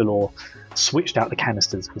Pussy Galore switched out the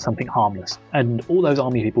canisters for something harmless, and all those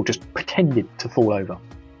army people just pretended to fall over.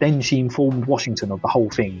 Then she informed Washington of the whole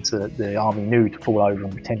thing, so that the army knew to fall over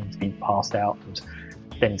and pretend to be passed out, and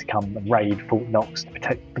then to come and raid Fort Knox to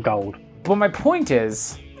protect the gold. But my point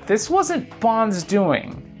is, this wasn't Bond's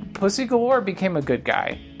doing. Pussy Galore became a good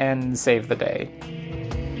guy and saved the day.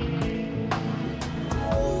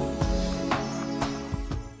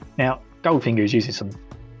 Now, Goldfinger is using some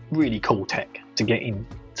really cool tech to get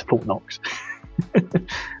into Fort Knox.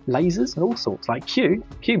 Lasers and all sorts. Like Q,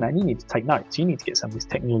 man, you need to take notes. You need to get some of this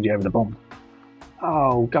technology over the bomb.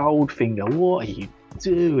 Oh, Goldfinger, what are you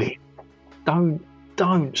doing?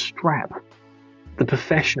 Don't strap the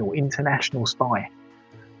professional international spy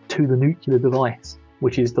to the nuclear device,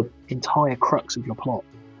 which is the entire crux of your plot.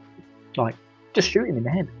 Like, just shoot him in the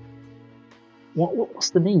head. What's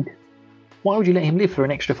the need? Why would you let him live for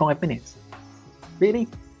an extra 5 minutes? Really?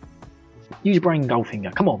 Use your brain,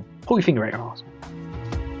 Goldfinger. Come on, pull your finger out your arse.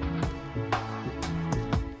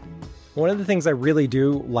 One of the things I really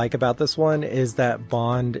do like about this one is that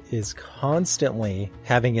Bond is constantly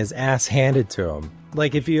having his ass handed to him.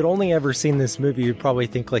 Like, if you'd only ever seen this movie, you'd probably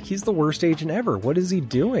think, like, he's the worst agent ever. What is he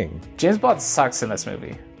doing? James Bond sucks in this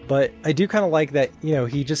movie. But I do kind of like that, you know,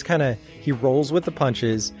 he just kind of, he rolls with the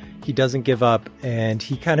punches, he doesn't give up, and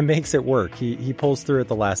he kind of makes it work. He pulls through at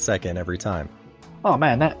the last second every time. Oh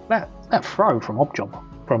man, that throw from Objob,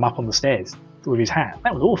 from up on the stairs with his hat,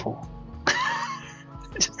 that was awful.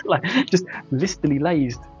 just listily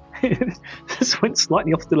lazed. Just went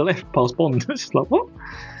slightly off to the left past Bond. It's just like, what?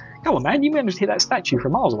 Come on, man, you managed to hit that statue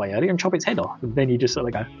from miles away earlier and chop its head off. And then you just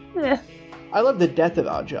sort of go, eh. I love the death of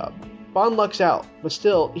Oddjob. Bond lucks out, but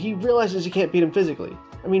still, he realizes he can't beat him physically.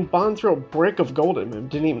 I mean, Bond threw a brick of gold at him and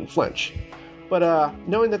didn't even flinch. But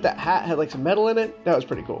knowing that hat had like some metal in it, that was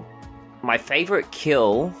pretty cool. My favorite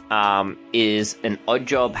kill is an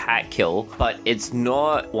Oddjob hat kill, but it's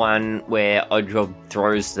not one where Oddjob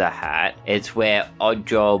throws the hat. It's where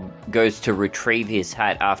Oddjob goes to retrieve his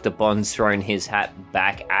hat after Bond's thrown his hat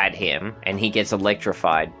back at him, and he gets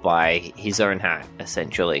electrified by his own hat,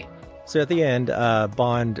 essentially. So at the end,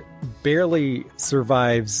 Bond barely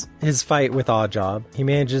survives his fight with Oddjob. He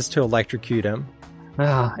manages to electrocute him.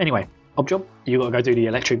 Anyway, Oddjob, you gotta go do the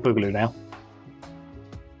electric boogaloo now.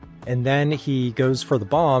 And then he goes for the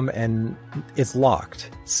bomb and it's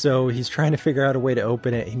locked. So he's trying to figure out a way to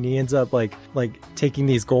open it. And he ends up like taking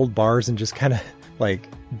these gold bars and just kind of like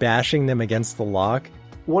bashing them against the lock.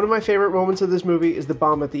 One of my favorite moments of this movie is the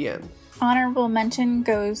bomb at the end. Honorable mention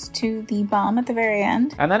goes to the bomb at the very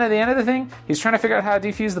end. And then at the end of the thing, he's trying to figure out how to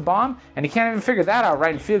defuse the bomb, and he can't even figure that out,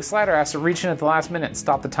 right? And Felix Leiter has to reach in at the last minute and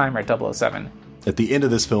stop the timer at 007. At the end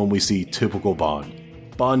of this film, we see typical Bond.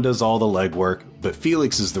 Bond does all the legwork, but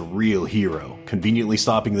Felix is the real hero, conveniently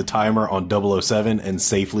stopping the timer on 007 and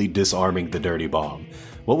safely disarming the dirty bomb.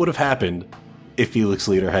 What would have happened if Felix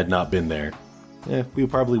Leiter had not been there? We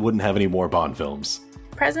probably wouldn't have any more Bond films.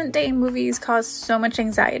 Present day movies cause so much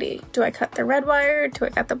anxiety. Do I cut the red wire? Do I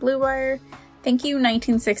cut the blue wire? Thank you,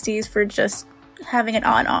 1960s, for just having an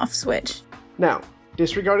on-off switch. Now,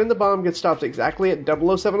 disregarding the bomb gets stopped exactly at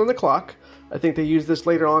 007 on the clock. I think they use this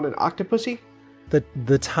later on in Octopussy.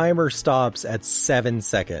 The timer stops at 7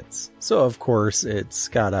 seconds. So, of course, it's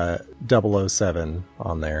got a 007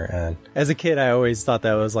 on there. And as a kid, I always thought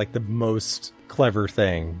that was like the most clever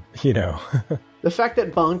thing, you know. The fact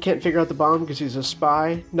that Bond can't figure out the bomb because he's a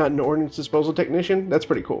spy, not an ordnance disposal technician, that's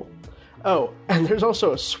pretty cool. Oh, and there's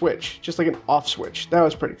also a switch, just like an off switch. That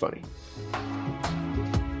was pretty funny.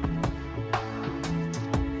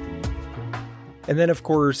 And then, of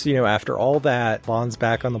course, you know, after all that, Bond's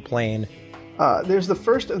back on the plane. There's the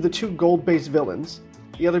first of the two gold-based villains,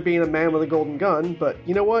 the other being a man with a golden gun, but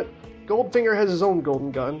you know what? Goldfinger has his own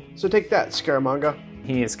golden gun, so take that, Scaramanga.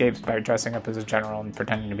 He escapes by dressing up as a general and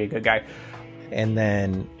pretending to be a good guy. And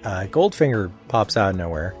then Goldfinger pops out of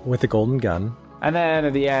nowhere with a golden gun. And then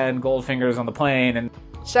at the end, Goldfinger's on the plane. And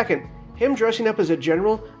second, him dressing up as a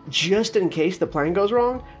general just in case the plan goes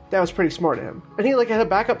wrong, that was pretty smart of him. And he had a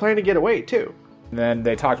backup plan to get away, too. And then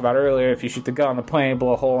they talked about earlier, if you shoot the gun on the plane,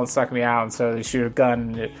 blow a hole and suck me out. And so they shoot a gun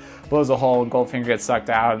and it blows a hole and Goldfinger gets sucked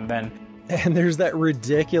out. And there's that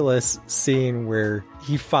ridiculous scene where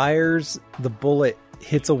he fires, the bullet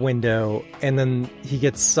hits a window, and then he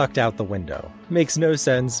gets sucked out the window. Makes no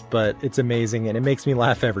sense, but it's amazing, and it makes me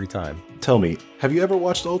laugh every time. Tell me, have you ever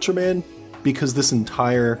watched Ultraman? Because this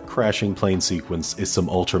entire crashing plane sequence is some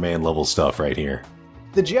Ultraman level stuff right here.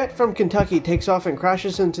 The jet from Kentucky takes off and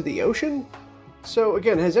crashes into the ocean? So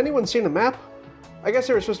again, has anyone seen a map? I guess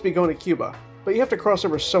they were supposed to be going to Cuba, but you have to cross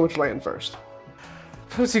over so much land first.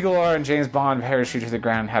 Pussy Galore and James Bond parachute to the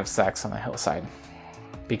ground and have sex on the hillside.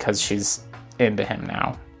 Because she's into him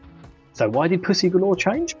now. So why did Pussy Galore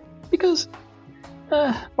change? Because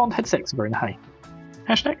Bond had sex with her in Hay.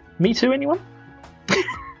 Hashtag me too, anyone?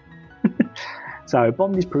 So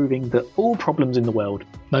Bond is proving that all problems in the world,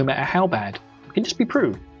 no matter how bad, can just be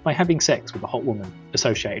proved by having sex with a hot woman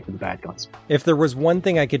associated with the bad guys. If there was one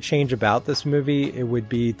thing I could change about this movie, it would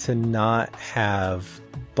be to not have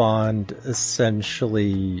Bond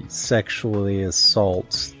essentially sexually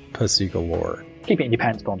assault Pussy Galore. Keep it in your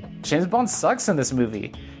pants, Bond. James Bond sucks in this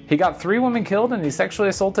movie. He got 3 women killed and he sexually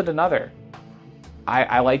assaulted another.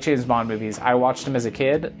 I like James Bond movies. I watched them as a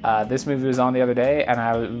kid. This movie was on the other day, and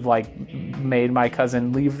I made my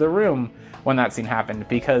cousin leave the room when that scene happened,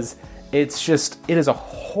 because it is a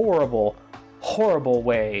horrible, horrible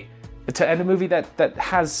way to end a movie that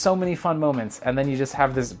has so many fun moments, and then you just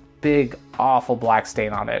have this big, awful black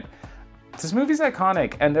stain on it. This movie's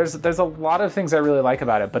iconic, and there's a lot of things I really like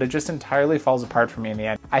about it, but it just entirely falls apart for me in the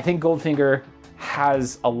end. I think Goldfinger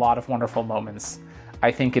has a lot of wonderful moments.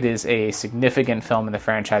 I think it is a significant film in the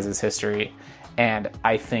franchise's history, and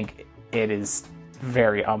I think it is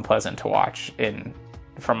very unpleasant to watch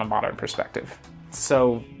from a modern perspective.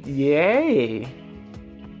 So, yay!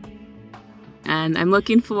 And I'm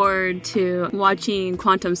looking forward to watching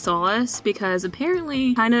Quantum Solace, because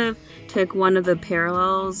apparently kind of took one of the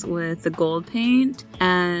parallels with the gold paint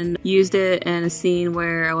and used it in a scene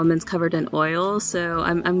where a woman's covered in oil. So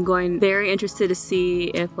I'm going very interested to see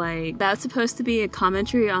if that's supposed to be a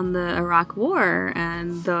commentary on the Iraq War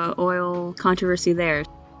and the oil controversy there.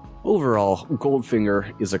 Overall,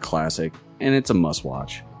 Goldfinger is a classic, and it's a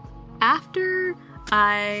must-watch. After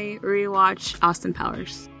I rewatch Austin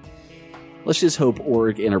Powers. Let's just hope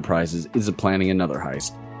Org Enterprises isn't planning another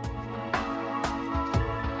heist.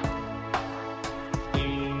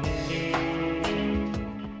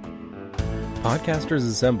 Podcasters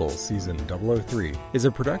Assemble Season 003 is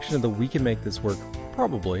a production of the We Can Make This Work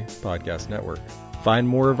Probably podcast network. Find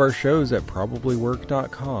more of our shows at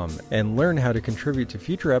probablywork.com and learn how to contribute to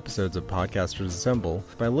future episodes of Podcasters Assemble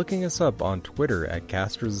by looking us up on Twitter at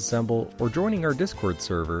Casters Assemble or joining our Discord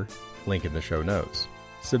server, link in the show notes.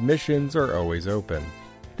 Submissions are always open.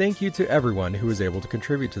 Thank you to everyone who was able to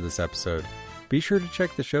contribute to this episode. Be sure to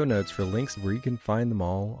check the show notes for links where you can find them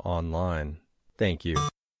all online. Thank you.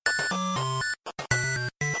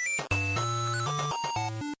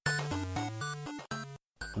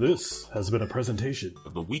 This has been a presentation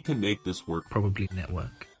of the We Can Make This Work Probably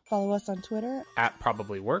Network. Follow us on Twitter at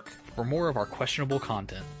Probably Work for more of our questionable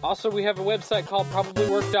content. Also, we have a website called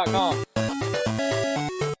probablywork.com.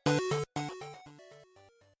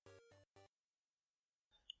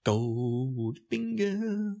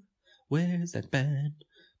 Goldfinger, where's that man?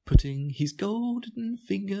 Putting his golden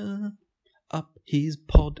finger up his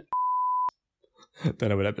pod. Don't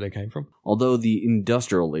know where that bit came from. Although the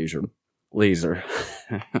industrial laser.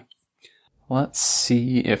 Let's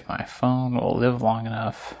see if my phone will live long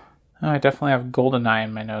enough. Oh, I definitely have GoldenEye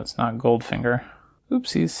in my notes, not Goldfinger.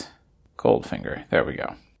 Oopsies. Goldfinger. There we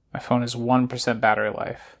go. My phone is 1% battery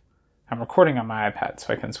life. I'm recording on my iPad,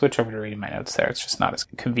 so I can switch over to reading my notes there. It's just not as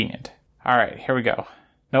convenient. Alright, here we go.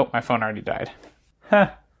 Nope, my phone already died. Huh.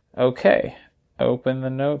 Okay. Open the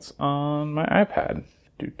notes on my iPad.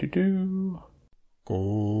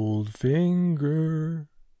 Goldfinger.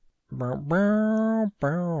 Bow, bow,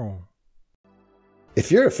 bow. If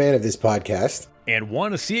you're a fan of this podcast and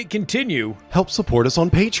want to see it continue, help support us on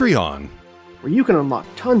Patreon, where you can unlock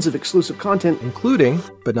tons of exclusive content, including,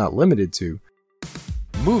 but not limited to,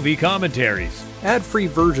 movie commentaries, ad-free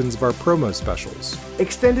versions of our promo specials,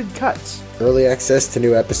 extended cuts, early access to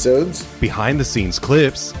new episodes, behind-the-scenes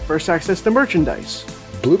clips, first access to merchandise,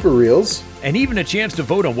 blooper reels, and even a chance to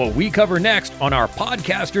vote on what we cover next on our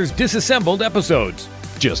Podcasters Disassembled episodes.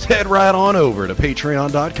 Just head right on over to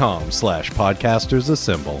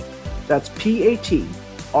patreon.com/podcastersassemble. That's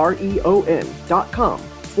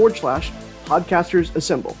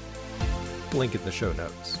patreon.com/podcastersassemble. Link in the show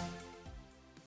notes.